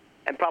Mets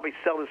and probably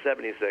sell the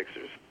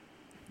 76ers.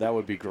 That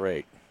would be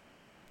great,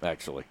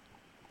 actually.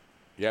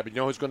 Yeah, but you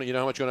know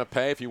how much going to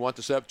pay if you want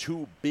to sell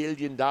 $2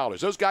 billion.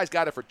 Those guys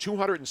got it for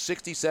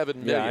 $267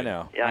 million. Yeah, I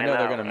know. I know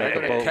they're going to make a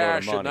boatload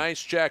cash of money. A nice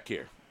check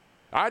here.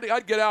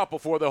 I'd get out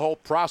before the whole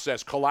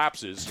process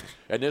collapses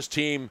and this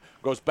team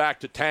goes back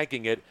to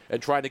tanking it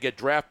and trying to get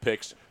draft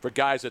picks for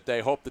guys that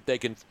they hope that they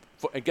can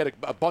and get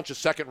a bunch of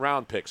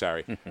second-round picks,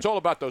 Harry. It's all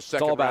about those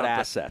second-round It's all about picks.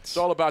 assets. It's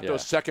all about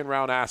those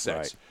second-round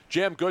assets. Right.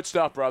 Jim, good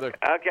stuff, brother.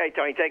 Okay,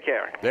 Tony, take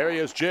care. There he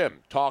is,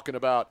 Jim, talking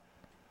about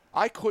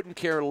I couldn't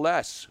care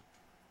less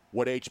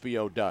what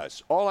HBO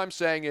does. All I'm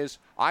saying is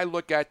I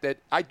look at that.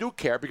 I do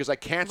care because I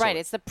cancel Right,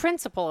 it. it's the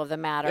principle of the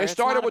matter. They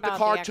started with the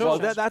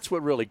cartoons. Well, that's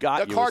what really got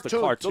you. The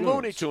cartoons. The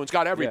Looney Tunes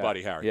got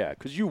everybody, Harry. Yeah,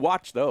 because you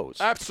watch those.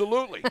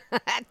 Absolutely.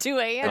 At 2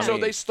 a.m. And so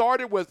they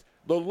started with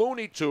the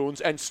Looney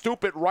Tunes and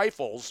stupid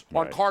rifles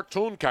on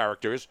cartoon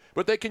characters,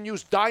 but they can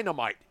use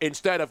dynamite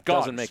instead of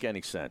guns. Doesn't make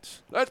any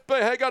sense. That's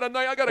big. I got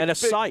a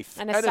scythe.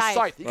 And a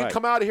scythe. You can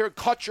come out of here and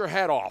cut your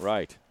head off.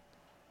 Right.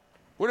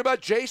 What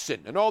about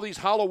Jason and all these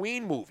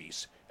Halloween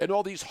movies and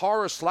all these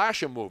horror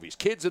slasher movies,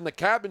 Kids in the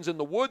Cabins in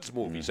the Woods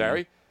movies,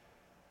 Harry?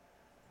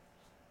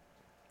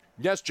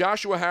 Yes,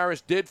 Joshua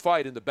Harris did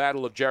fight in the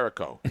Battle of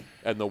Jericho,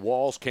 and the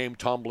walls came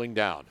tumbling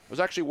down. I was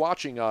actually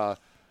watching a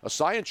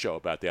science show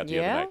about that the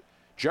other night.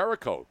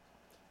 Jericho,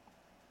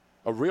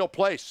 a real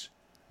place,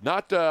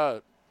 not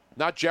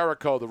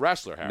Jericho the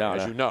wrestler, Harry,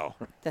 as you know.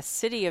 The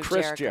city of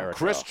Jericho.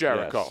 Chris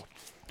Jericho,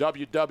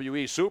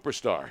 WWE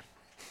superstar.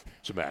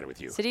 What's the matter with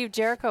you? City of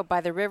Jericho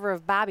by the river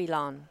of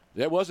Babylon.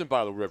 It wasn't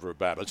by the river of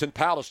Babylon. It's in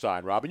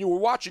Palestine, Robin. You were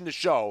watching the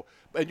show,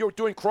 and you were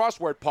doing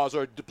crossword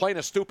puzzle or playing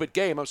a stupid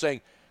game. I'm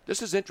saying,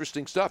 this is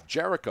interesting stuff.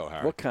 Jericho,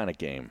 Harry. What kind of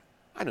game?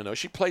 I don't know.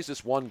 She plays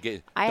this one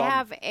game. I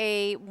have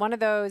one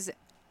of those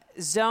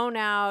zone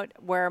out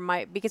where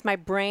because my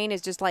brain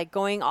is just like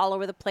going all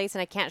over the place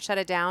and I can't shut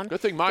it down.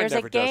 Good thing mine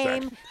never does that. There's a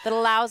game that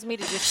allows me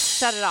to just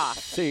shut it off.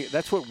 See,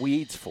 that's what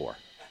weed's for.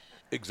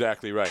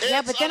 Exactly right.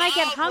 Yeah, but then I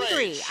get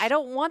hungry. I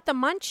don't want the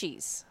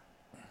munchies.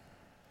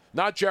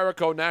 Not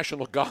Jericho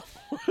National Golf.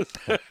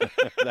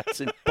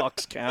 That's in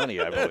Bucks County,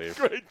 I believe.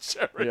 Great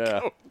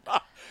Jericho. Yeah.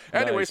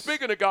 Anyway, Nice.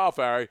 Speaking of golf,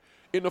 Harry,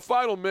 in the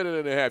final minute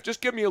and a half,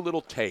 just give me a little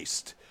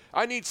taste.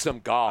 I need some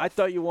golf. I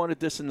thought you wanted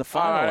this in the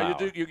final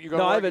hour.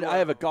 No, I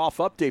have a golf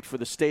update for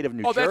the state of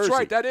New Jersey. Oh, that's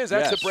right.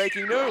 That's the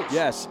breaking news.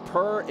 Yes,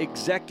 per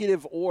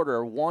executive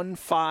order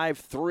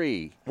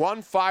 153.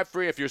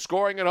 153. If you're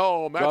scoring at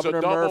home, that's Governor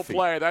a double Murphy.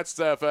 play. That's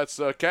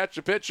catch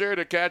a pitcher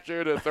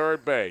to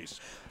third base.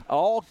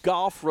 All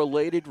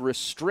golf-related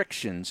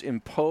restrictions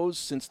imposed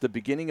since the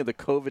beginning of the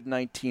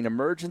COVID-19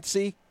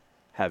 emergency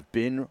have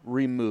been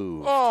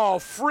removed. Oh,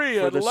 free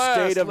for at the last.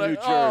 state of New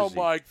Jersey. Oh,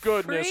 my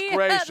goodness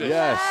gracious.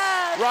 Yes.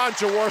 Ron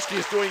Jaworski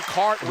is doing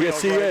cartwheels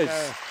Yes, he is.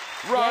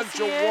 now. Ron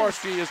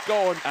Jaworski is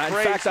going crazy.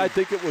 In fact, I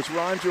think it was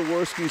Ron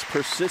Jaworski's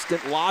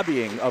persistent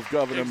lobbying of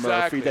Governor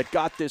Murphy that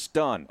got this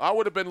done. I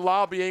would have been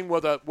lobbying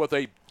with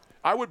a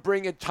I would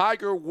bring in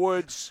Tiger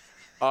Woods.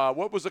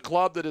 What was the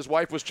club that his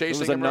wife was chasing? It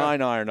was a him around?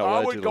 9-iron, I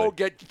allegedly. would go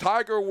get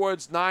Tiger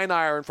Woods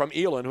 9-iron from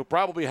Elon, who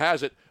probably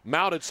has it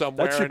mounted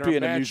somewhere. That should be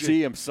in a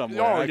museum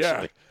somewhere, Oh, actually.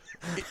 yeah.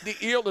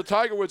 the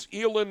Tiger Woods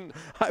Elin.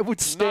 I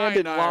would stand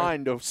in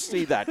line to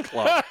see that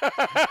club.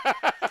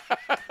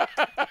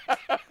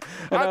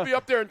 I'd be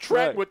up there in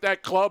Trent with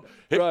that club,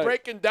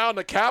 breaking down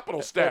the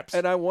Capitol steps.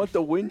 And I want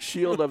the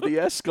windshield of the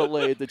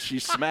Escalade that she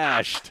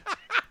smashed.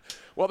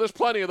 Well, there's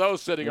plenty of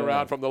those sitting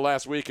around from the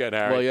last weekend,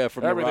 Harry. Well, yeah,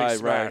 from everything the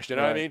smashed. You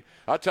know what I mean?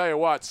 I'll tell you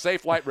what,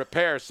 Safe Light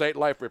Repair, Safe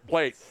Light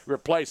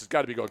Replace has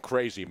got to be going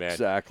crazy, man.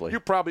 Exactly. You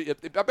probably,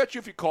 I bet you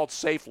if you called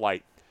Safe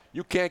Light,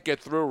 you can't get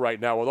through right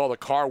now with all the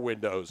car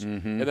windows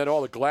and then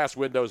all the glass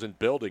windows in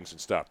buildings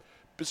and stuff.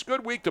 It's a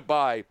good week to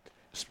buy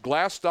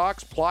glass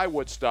stocks,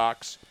 plywood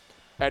stocks,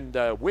 and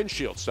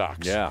windshield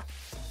stocks. Yeah.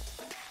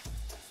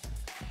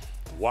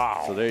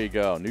 Wow. So there you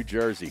go. New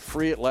Jersey,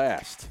 free at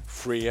last.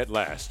 Free at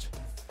last.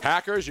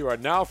 Hackers, you are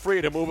now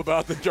free to move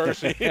about the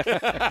Jersey.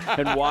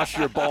 And wash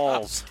your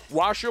balls.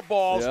 Wash your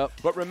balls. Yep.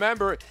 But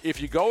remember,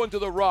 if you go into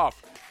the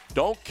rough,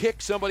 don't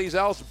kick somebody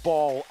else's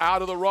ball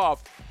out of the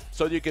rough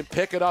so you can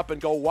pick it up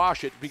and go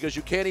wash it, because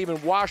you can't even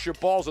wash your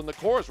balls in the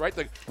course, right?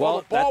 All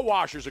the ball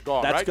washers are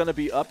gone, that's right? That's going to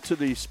be up to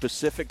the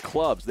specific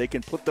clubs. They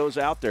can put those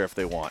out there if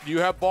they want. Do you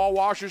have ball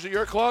washers at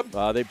your club?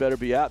 They better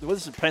be out. Well,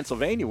 this is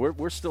Pennsylvania.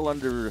 We're still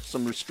under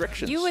some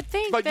restrictions. You would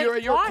think but that you're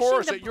at your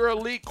course, at your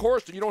elite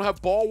course, and you don't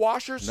have ball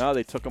washers? No,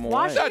 they took them away.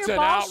 Washing That's your an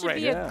balls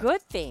outrage. should be a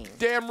good thing.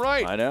 Damn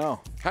right. I know.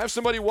 Have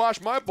somebody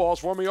wash my balls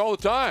for me all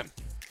the time.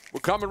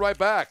 We're coming right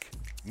back.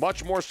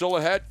 Much more still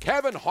ahead.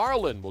 Kevin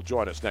Harlan will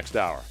join us next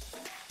hour.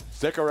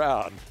 Stick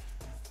around.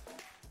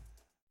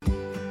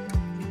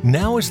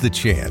 Now is the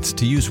chance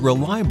to use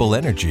reliable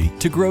energy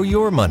to grow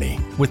your money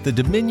with the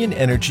Dominion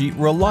Energy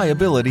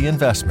Reliability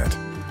Investment.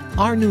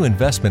 Our new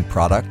investment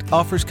product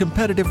offers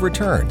competitive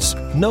returns,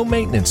 no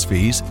maintenance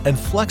fees, and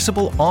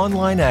flexible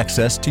online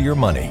access to your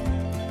money.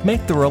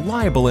 Make the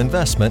reliable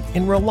investment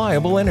in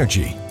reliable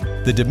energy.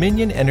 The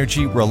Dominion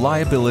Energy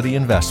Reliability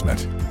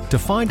Investment. To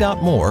find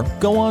out more,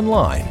 go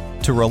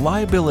online to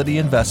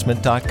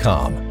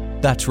reliabilityinvestment.com.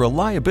 That's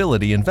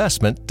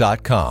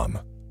reliabilityinvestment.com.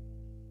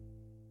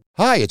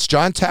 Hi, it's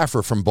John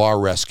Taffer from Bar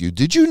Rescue.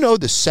 Did you know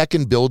the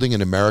second building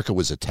in America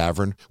was a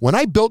tavern? When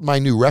I built my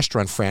new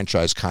restaurant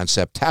franchise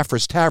concept,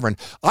 Taffer's Tavern,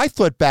 I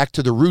thought back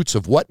to the roots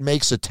of what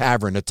makes a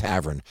tavern,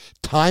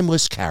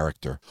 timeless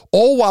character,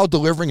 all while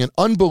delivering an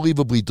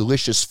unbelievably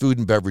delicious food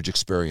and beverage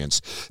experience.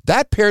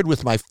 That, paired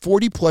with my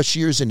 40-plus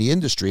years in the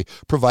industry,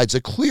 provides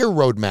a clear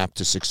roadmap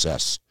to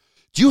success.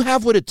 Do you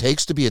have what it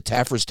takes to be a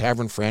Taffer's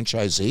Tavern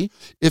franchisee?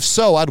 If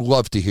so, I'd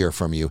love to hear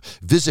from you.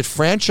 Visit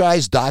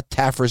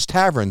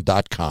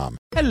franchise.tafferstavern.com.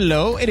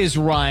 Hello, it is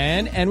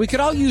Ryan, and we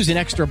could all use an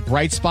extra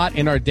bright spot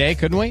in our day,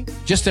 couldn't we?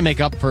 Just to make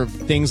up for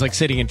things like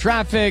sitting in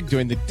traffic,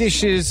 doing the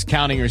dishes,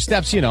 counting your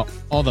steps,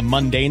 all the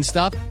mundane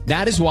stuff.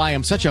 That is why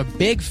I'm such a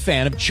big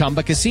fan of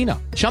Chumba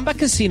Casino. Chumba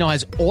Casino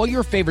has all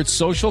your favorite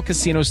social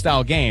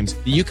casino-style games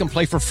that you can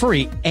play for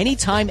free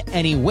anytime,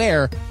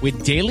 anywhere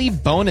with daily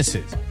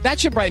bonuses. That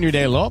should brighten your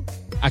day a little.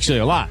 Actually,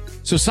 a lot.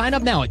 So sign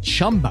up now at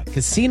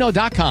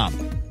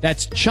ChumbaCasino.com.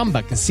 That's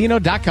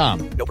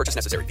ChumbaCasino.com. No purchase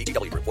necessary.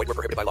 VGW Group. Void where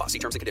prohibited by law. See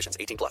terms and conditions.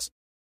 18+.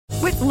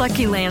 With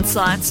Lucky Land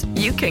Slots,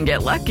 you can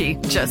get lucky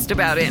just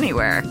about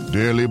anywhere.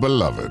 Dearly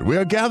beloved, we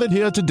are gathered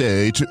here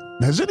today to...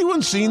 Has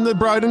anyone seen the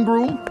bride and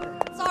groom?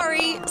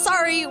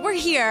 Sorry, we're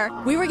here.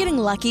 We were getting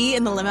lucky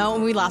in the limo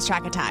and we lost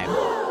track of time.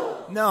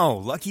 No,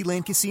 Lucky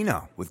Land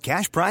Casino. With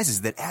cash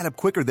prizes that add up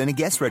quicker than a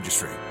guest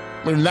registry.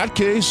 In that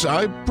case,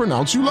 I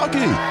pronounce you lucky.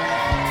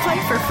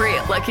 Play for free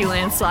at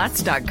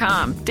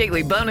LuckyLandSlots.com.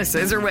 Daily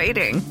bonuses are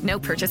waiting. No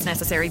purchase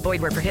necessary.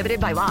 Void where prohibited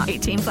by law.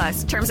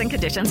 18+. Terms and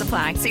conditions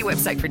apply. See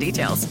website for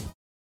details.